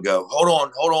guys that would go, hold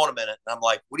on a minute. And I'm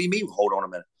like, what do you mean, hold on a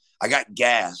minute? I got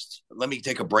gassed. Let me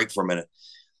take a break for a minute.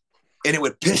 And it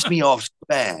would piss me off so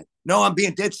bad. No, I'm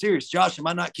being dead serious. Josh, am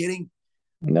I not kidding?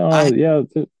 No,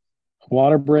 the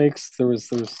water breaks. There was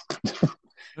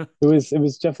it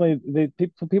was definitely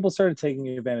people started taking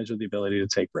advantage of the ability to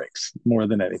take breaks more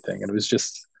than anything. And it was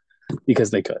just because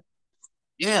they could.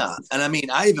 Yeah. And I mean,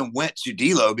 I even went to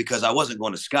D'Lo because I wasn't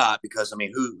going to Scott because, I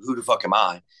mean, who the fuck am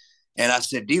I? And I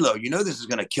said, D'Lo, this is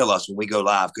going to kill us when we go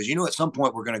live because, at some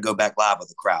point we're going to go back live with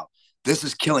the crowd. This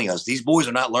is killing us. These boys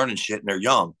are not learning shit and they're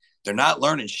young. They're not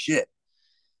learning shit.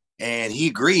 And he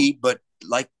agreed, but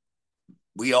like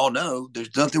we all know,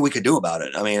 there's nothing we could do about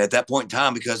it. I mean, at that point in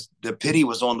time, because the pity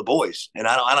was on the boys. And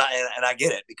I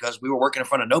get it because we were working in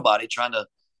front of nobody trying to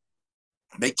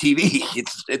make TV.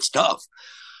 It's tough.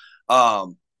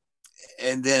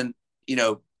 And then,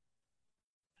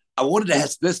 I wanted to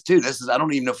ask this too. I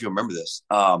don't even know if you remember this.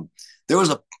 There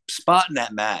was a spot in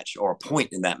that match or a point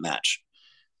in that match.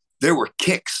 There were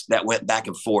kicks that went back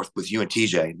and forth with you and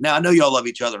TJ. Now I know y'all love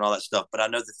each other and all that stuff, but I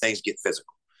know that things get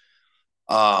physical.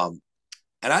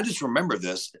 And I just remember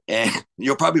this, and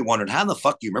you're probably wondering, how in the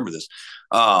fuck do you remember this?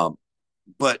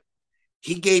 But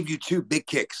he gave you two big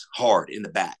kicks hard in the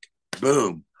back.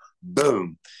 Boom,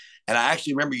 boom. And I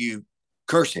actually remember you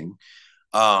cursing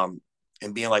and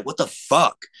being like, what the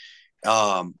fuck?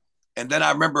 And then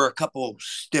I remember a couple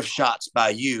stiff shots by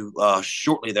you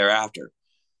shortly thereafter.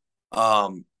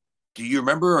 Do you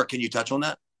remember, or can you touch on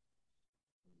that?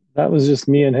 That was just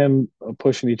me and him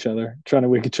pushing each other, trying to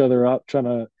wake each other up, trying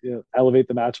to elevate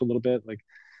the match a little bit. Like,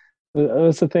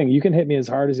 that's the thing. You can hit me as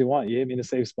hard as you want. You hit me in a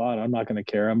safe spot, I'm not going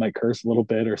to care. I might curse a little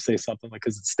bit or say something like,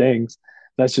 because it stings.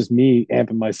 That's just me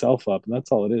amping myself up. And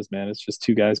that's all it is, man. It's just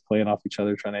two guys playing off each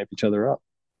other, trying to amp each other up.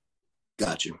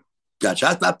 Gotcha.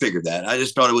 I figured that. I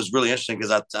just thought it was really interesting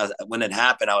because when it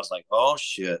happened, I was like, oh,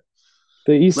 shit.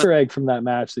 The Easter egg from that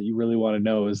match that you really want to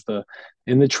know is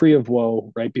in the Tree of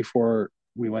Woe, right before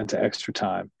we went to extra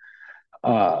time,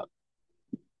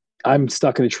 I'm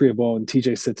stuck in a Tree of Woe and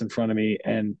TJ sits in front of me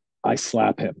and I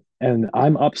slap him and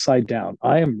I'm upside down.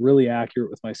 I am really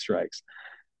accurate with my strikes,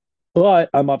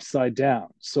 but I'm upside down.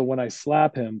 So when I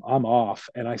slap him, I'm off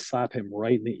and I slap him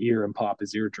right in the ear and pop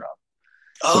his eardrum.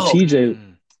 So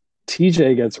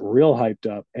TJ gets real hyped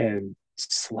up and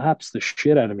slaps the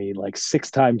shit out of me like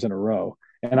 6 times in a row.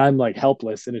 And I'm like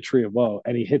helpless in a Tree of Woe.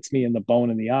 And he hits me in the bone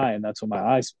in the eye. And that's when my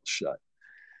eyes shut.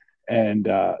 And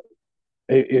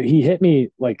he hit me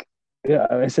like,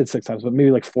 I said 6 times, but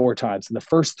maybe like 4 times. And the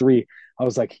first 3, I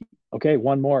was like, okay,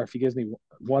 one more. If he gives me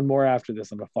one more after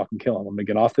this, I'm going to fucking kill him. I'm going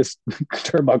to get off this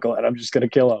turnbuckle and I'm just going to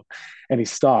kill him. And he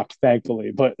stopped,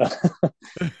 thankfully. But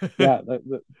yeah,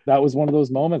 that was one of those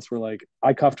moments where like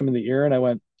I cuffed him in the ear and I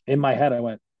went, in my head, I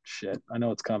went, shit, I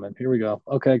know it's coming. Here we go.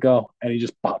 Okay, go. And he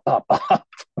just pop.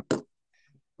 But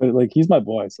like, he's my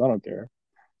boy, so I don't care.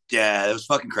 Yeah, it was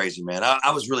fucking crazy, man.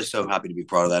 I was really so happy to be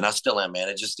part of that. And I still am, man.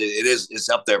 It's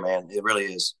up there, man. It really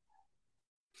is.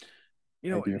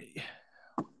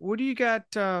 What do you got?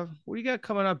 What do you got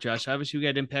coming up, Josh? Obviously, we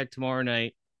got Impact tomorrow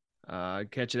night.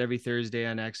 Catch it every Thursday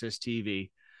on Access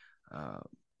TV. Uh,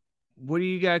 what do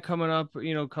you got coming up?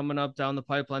 Coming up down the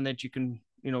pipeline that you can,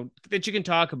 that you can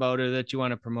talk about or that you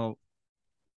want to promote.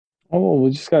 Oh,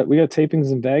 we got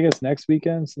tapings in Vegas next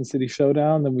weekend, Sin City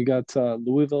Showdown. Then we got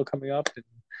Louisville coming up in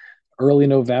early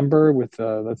November with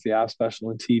that's the app special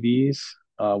and TVs.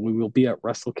 We will be at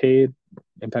WrestleCade.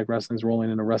 Impact Wrestling's rolling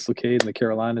into WrestleCade in the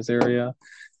Carolinas area at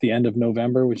the end of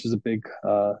November, which is a big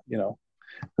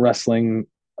wrestling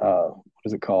what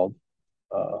is it called?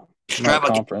 Not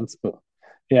conference, but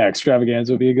yeah,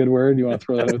 extravaganza would be a good word. You want to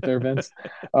throw that out there, Vince?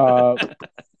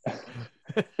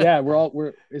 Yeah,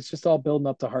 it's just all building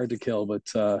up to Hard to Kill. But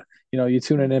you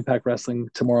tune in Impact Wrestling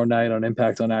tomorrow night on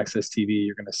Impact on Access TV,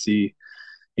 you're gonna see,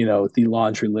 the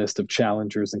laundry list of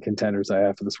challengers and contenders I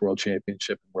have for this world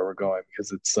championship and where we're going,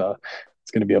 because it's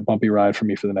gonna be a bumpy ride for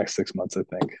me for the next 6 months, I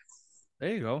think.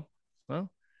 There you go.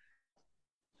 Well,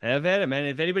 have at it, man.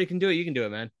 If anybody can do it, you can do it,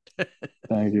 man.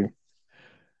 Thank you.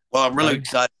 Well, I'm really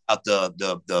excited about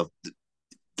the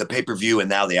pay-per-view and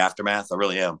now the aftermath. I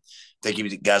really am. I think you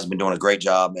guys have been doing a great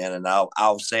job, man. And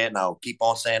I'll say it and I'll keep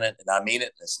on saying it. And I mean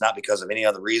it. It's not because of any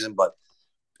other reason, but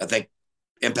I think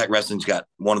Impact Wrestling's got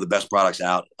one of the best products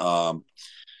out. I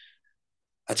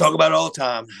talk about it all the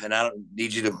time, and I don't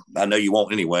need you to, I know you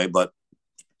won't anyway, but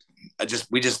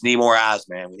we just need more eyes,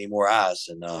 man. We need more eyes.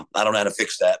 And I don't know how to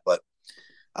fix that, but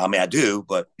I mean, I do,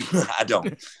 but I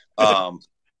don't.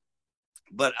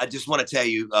 But I just want to tell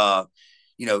you,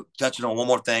 touching on one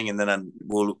more thing, and then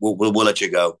we'll let you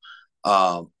go.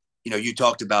 You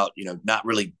talked about, not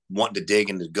really wanting to dig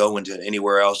and to go into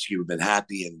anywhere else. You've been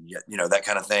happy and, that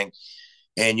kind of thing.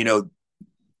 And,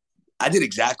 I did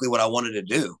exactly what I wanted to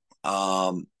do.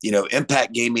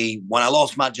 Impact gave me, when I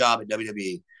lost my job at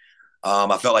WWE,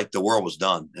 I felt like the world was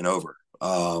done and over.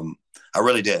 I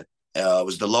really did. It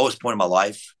was the lowest point of my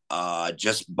life. I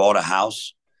just bought a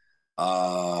house.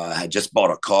 I had just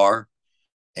bought a car,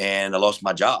 and I lost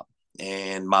my job.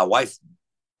 And my wife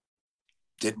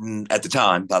didn't at the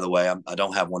time, by the way. I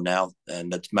don't have one now,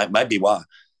 and that might be why.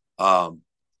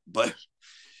 But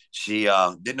she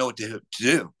didn't know what to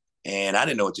do, and I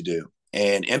didn't know what to do.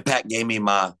 And Impact gave me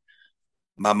my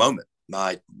moment,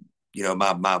 my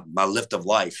lift of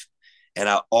life. And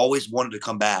I always wanted to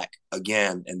come back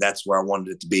again, and that's where I wanted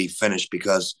it to be finished,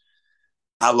 because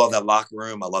I love that locker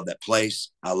room. I love that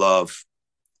place. I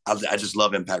just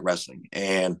love Impact Wrestling.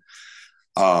 And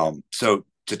so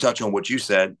to touch on what you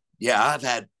said, yeah, I've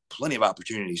had plenty of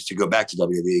opportunities to go back to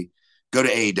WWE, go to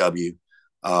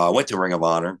AEW, went to Ring of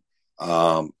Honor.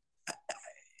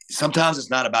 Sometimes it's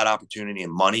not about opportunity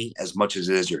and money as much as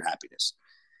it is your happiness.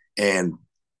 And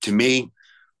to me,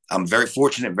 I'm very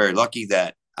fortunate, very lucky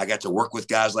that I got to work with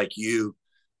guys like you,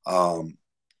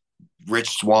 Rich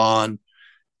Swann,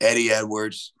 Eddie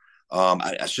Edwards.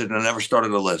 I should have never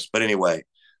started a list, but anyway,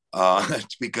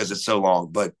 because it's so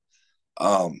long. But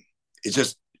it's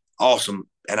just awesome,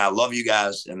 and I love you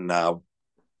guys, and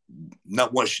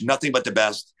wish nothing but the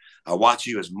best. I watch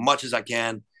you as much as I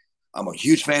can. I'm a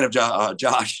huge fan of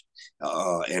Josh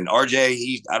and RJ.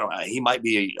 He might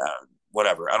be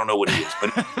whatever. I don't know what he is,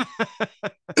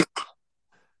 but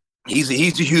he's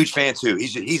a huge fan too.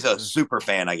 He's a super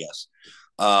fan, I guess.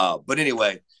 But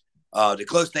anyway, to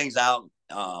close things out,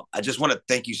 I just want to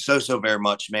thank you so very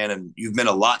much, man. And you've meant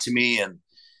a lot to me, and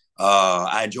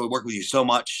I enjoy working with you so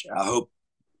much. I hope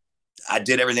I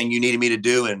did everything you needed me to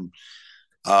do, and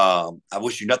I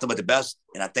wish you nothing but the best.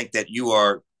 And I think that you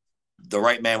are the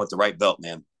right man with the right belt,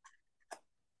 man.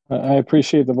 I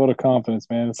appreciate the vote of confidence,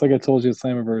 man. It's like I told you at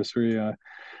Slammiversary.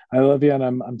 I love you, and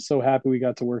I'm so happy we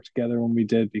got to work together when we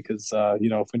did, because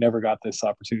if we never got this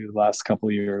opportunity the last couple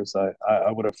of years, I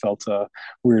would have felt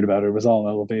weird about it. It was all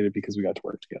elevated because we got to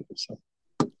work together. So,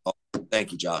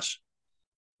 thank you, Josh.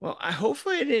 Well,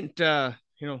 hopefully I didn't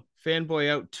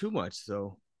fanboy out too much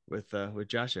though with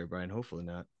Josh there, Brian. Hopefully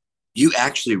not. You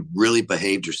actually really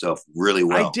behaved yourself really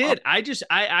well. I did.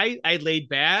 I laid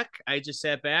back. I just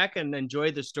sat back and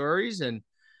enjoyed the stories, and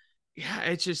yeah,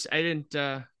 I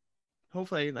didn't.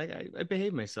 Hopefully, I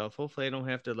behaved myself. Hopefully, I don't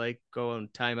have to go on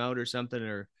timeout or something,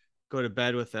 or go to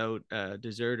bed without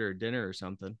dessert or dinner or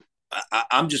something.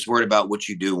 I'm just worried about what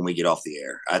you do when we get off the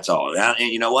air. That's all. And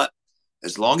you know what?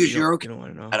 As long as you're okay, you don't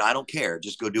want to know. I don't care.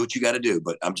 Just go do what you got to do.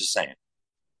 But I'm just saying.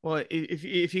 Well,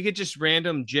 if you get just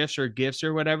random GIFs or GIFs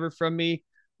or whatever from me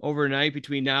overnight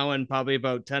between now and probably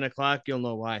about 10 o'clock, you'll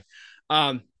know why.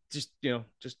 Just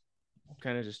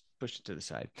kind of just push it to the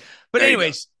side. But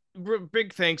anyways,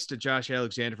 big thanks to Josh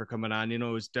Alexander for coming on. It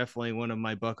was definitely one of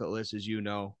my bucket lists, as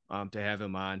to have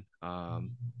him on.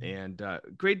 And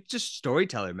great, just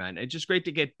storyteller, man. It's just great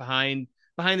to get behind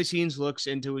the scenes looks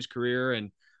into his career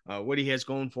and what he has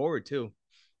going forward too.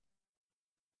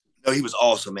 No, he was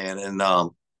awesome, man. And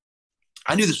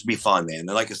I knew this would be fun, man.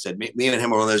 And like I said, me and him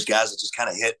were one of those guys that just kind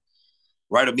of hit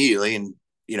right immediately. And,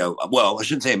 well, I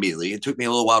shouldn't say immediately. It took me a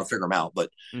little while to figure him out, but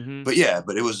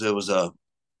it was a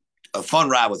fun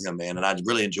ride with him, man. And I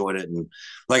really enjoyed it. And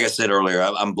like I said earlier,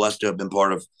 I'm blessed to have been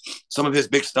part of some of his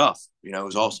big stuff. It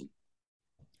was awesome.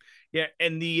 Yeah.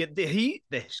 And the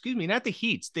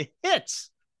hits,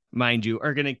 mind you,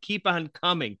 are going to keep on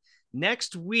coming.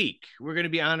 Next week, we're going to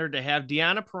be honored to have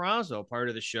Deonna Purrazzo part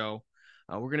of the show.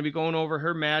 We're going to be going over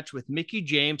her match with Mickie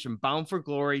James from Bound for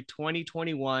Glory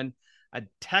 2021, a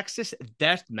Texas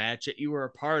death match that you were a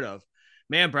part of.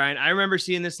 Man, Brian, I remember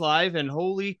seeing this live, and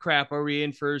holy crap, are we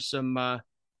in for some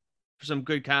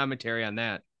good commentary on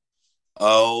that?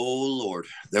 Oh Lord,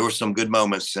 there were some good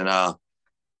moments, and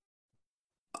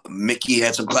Mickie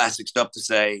had some classic stuff to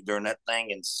say during that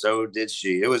thing, and so did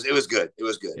she. It was good. It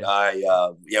was good.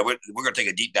 Yeah. We're gonna take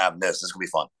a deep dive in this. This is gonna be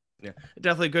fun. Yeah,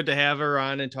 definitely good to have her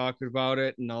on and talking about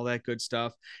it and all that good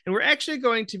stuff. And we're actually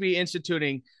going to be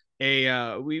instituting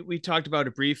we talked about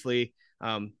it briefly.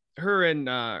 Her and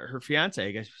her fiance,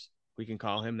 I guess we can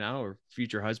call him now, or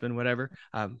future husband, whatever.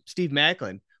 Steve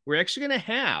Macklin. We're actually going to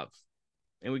have,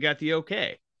 and we got the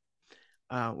okay.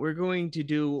 We're going to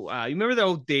do. You remember the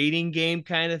old dating game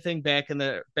kind of thing back in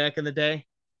the day?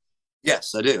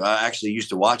 Yes, I do. I actually used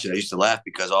to watch it. I used to laugh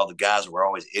because all the guys were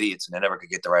always idiots and they never could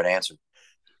get the right answer.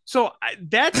 So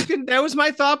that was my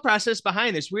thought process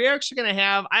behind this. We're actually going to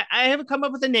have, I haven't come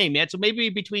up with a name yet. So maybe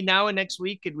between now and next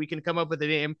week, we can come up with a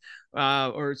name,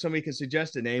 or somebody can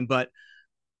suggest a name, but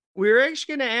we're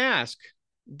actually going to ask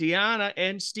Deonna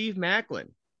and Steve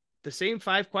Macklin the same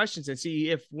 5 questions and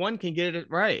see if one can get it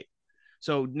right.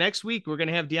 So next week, we're going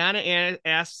to have Deonna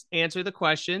answer the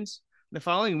questions. The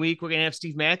following week, we're going to have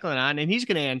Steve Macklin on, and he's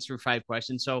going to answer 5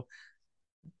 questions. So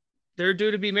they're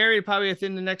due to be married probably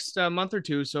within the next month or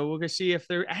two. So we're going to see if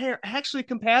they're actually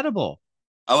compatible.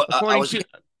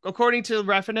 According to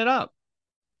Reffing It Up.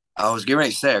 I was getting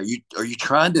ready to say, are you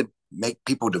trying to make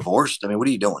people divorced? I mean, what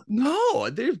are you doing? No,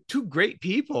 they're 2 great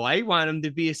people. I want them to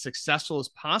be as successful as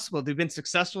possible. They've been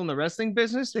successful in the wrestling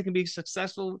business. They can be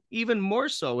successful even more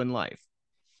so in life.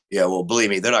 Yeah, well, believe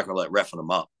me, they're not going to let Reffing them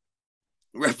up.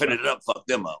 Reffing it up, fuck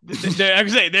them up.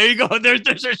 There you go.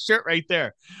 There's a shirt right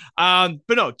there. But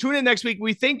no, tune in next week.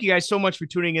 We thank you guys so much for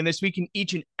tuning in this week and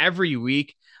each and every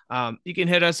week. You can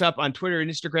hit us up on Twitter and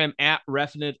Instagram at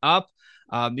Reffing It Up.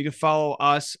 You can follow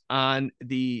us on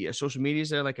the social medias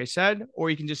there, like I said, or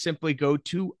you can just simply go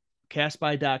to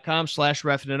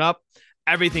castby.com/Reffing It Up.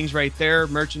 Everything's right there.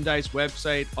 Merchandise,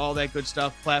 website, all that good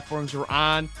stuff. Platforms are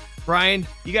on. Brian,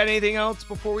 you got anything else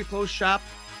before we close shop?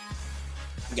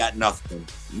 Got nothing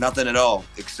at all,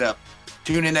 except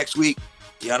tune in next week.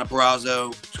 Deonna Purrazzo.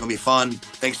 It's going to be fun.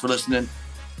 Thanks for listening.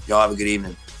 Y'all have a good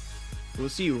evening. We'll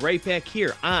see you right back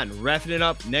here on Reffing It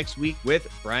Up next week with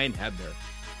Brian Hebner.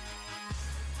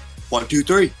 1, 2,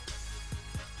 3.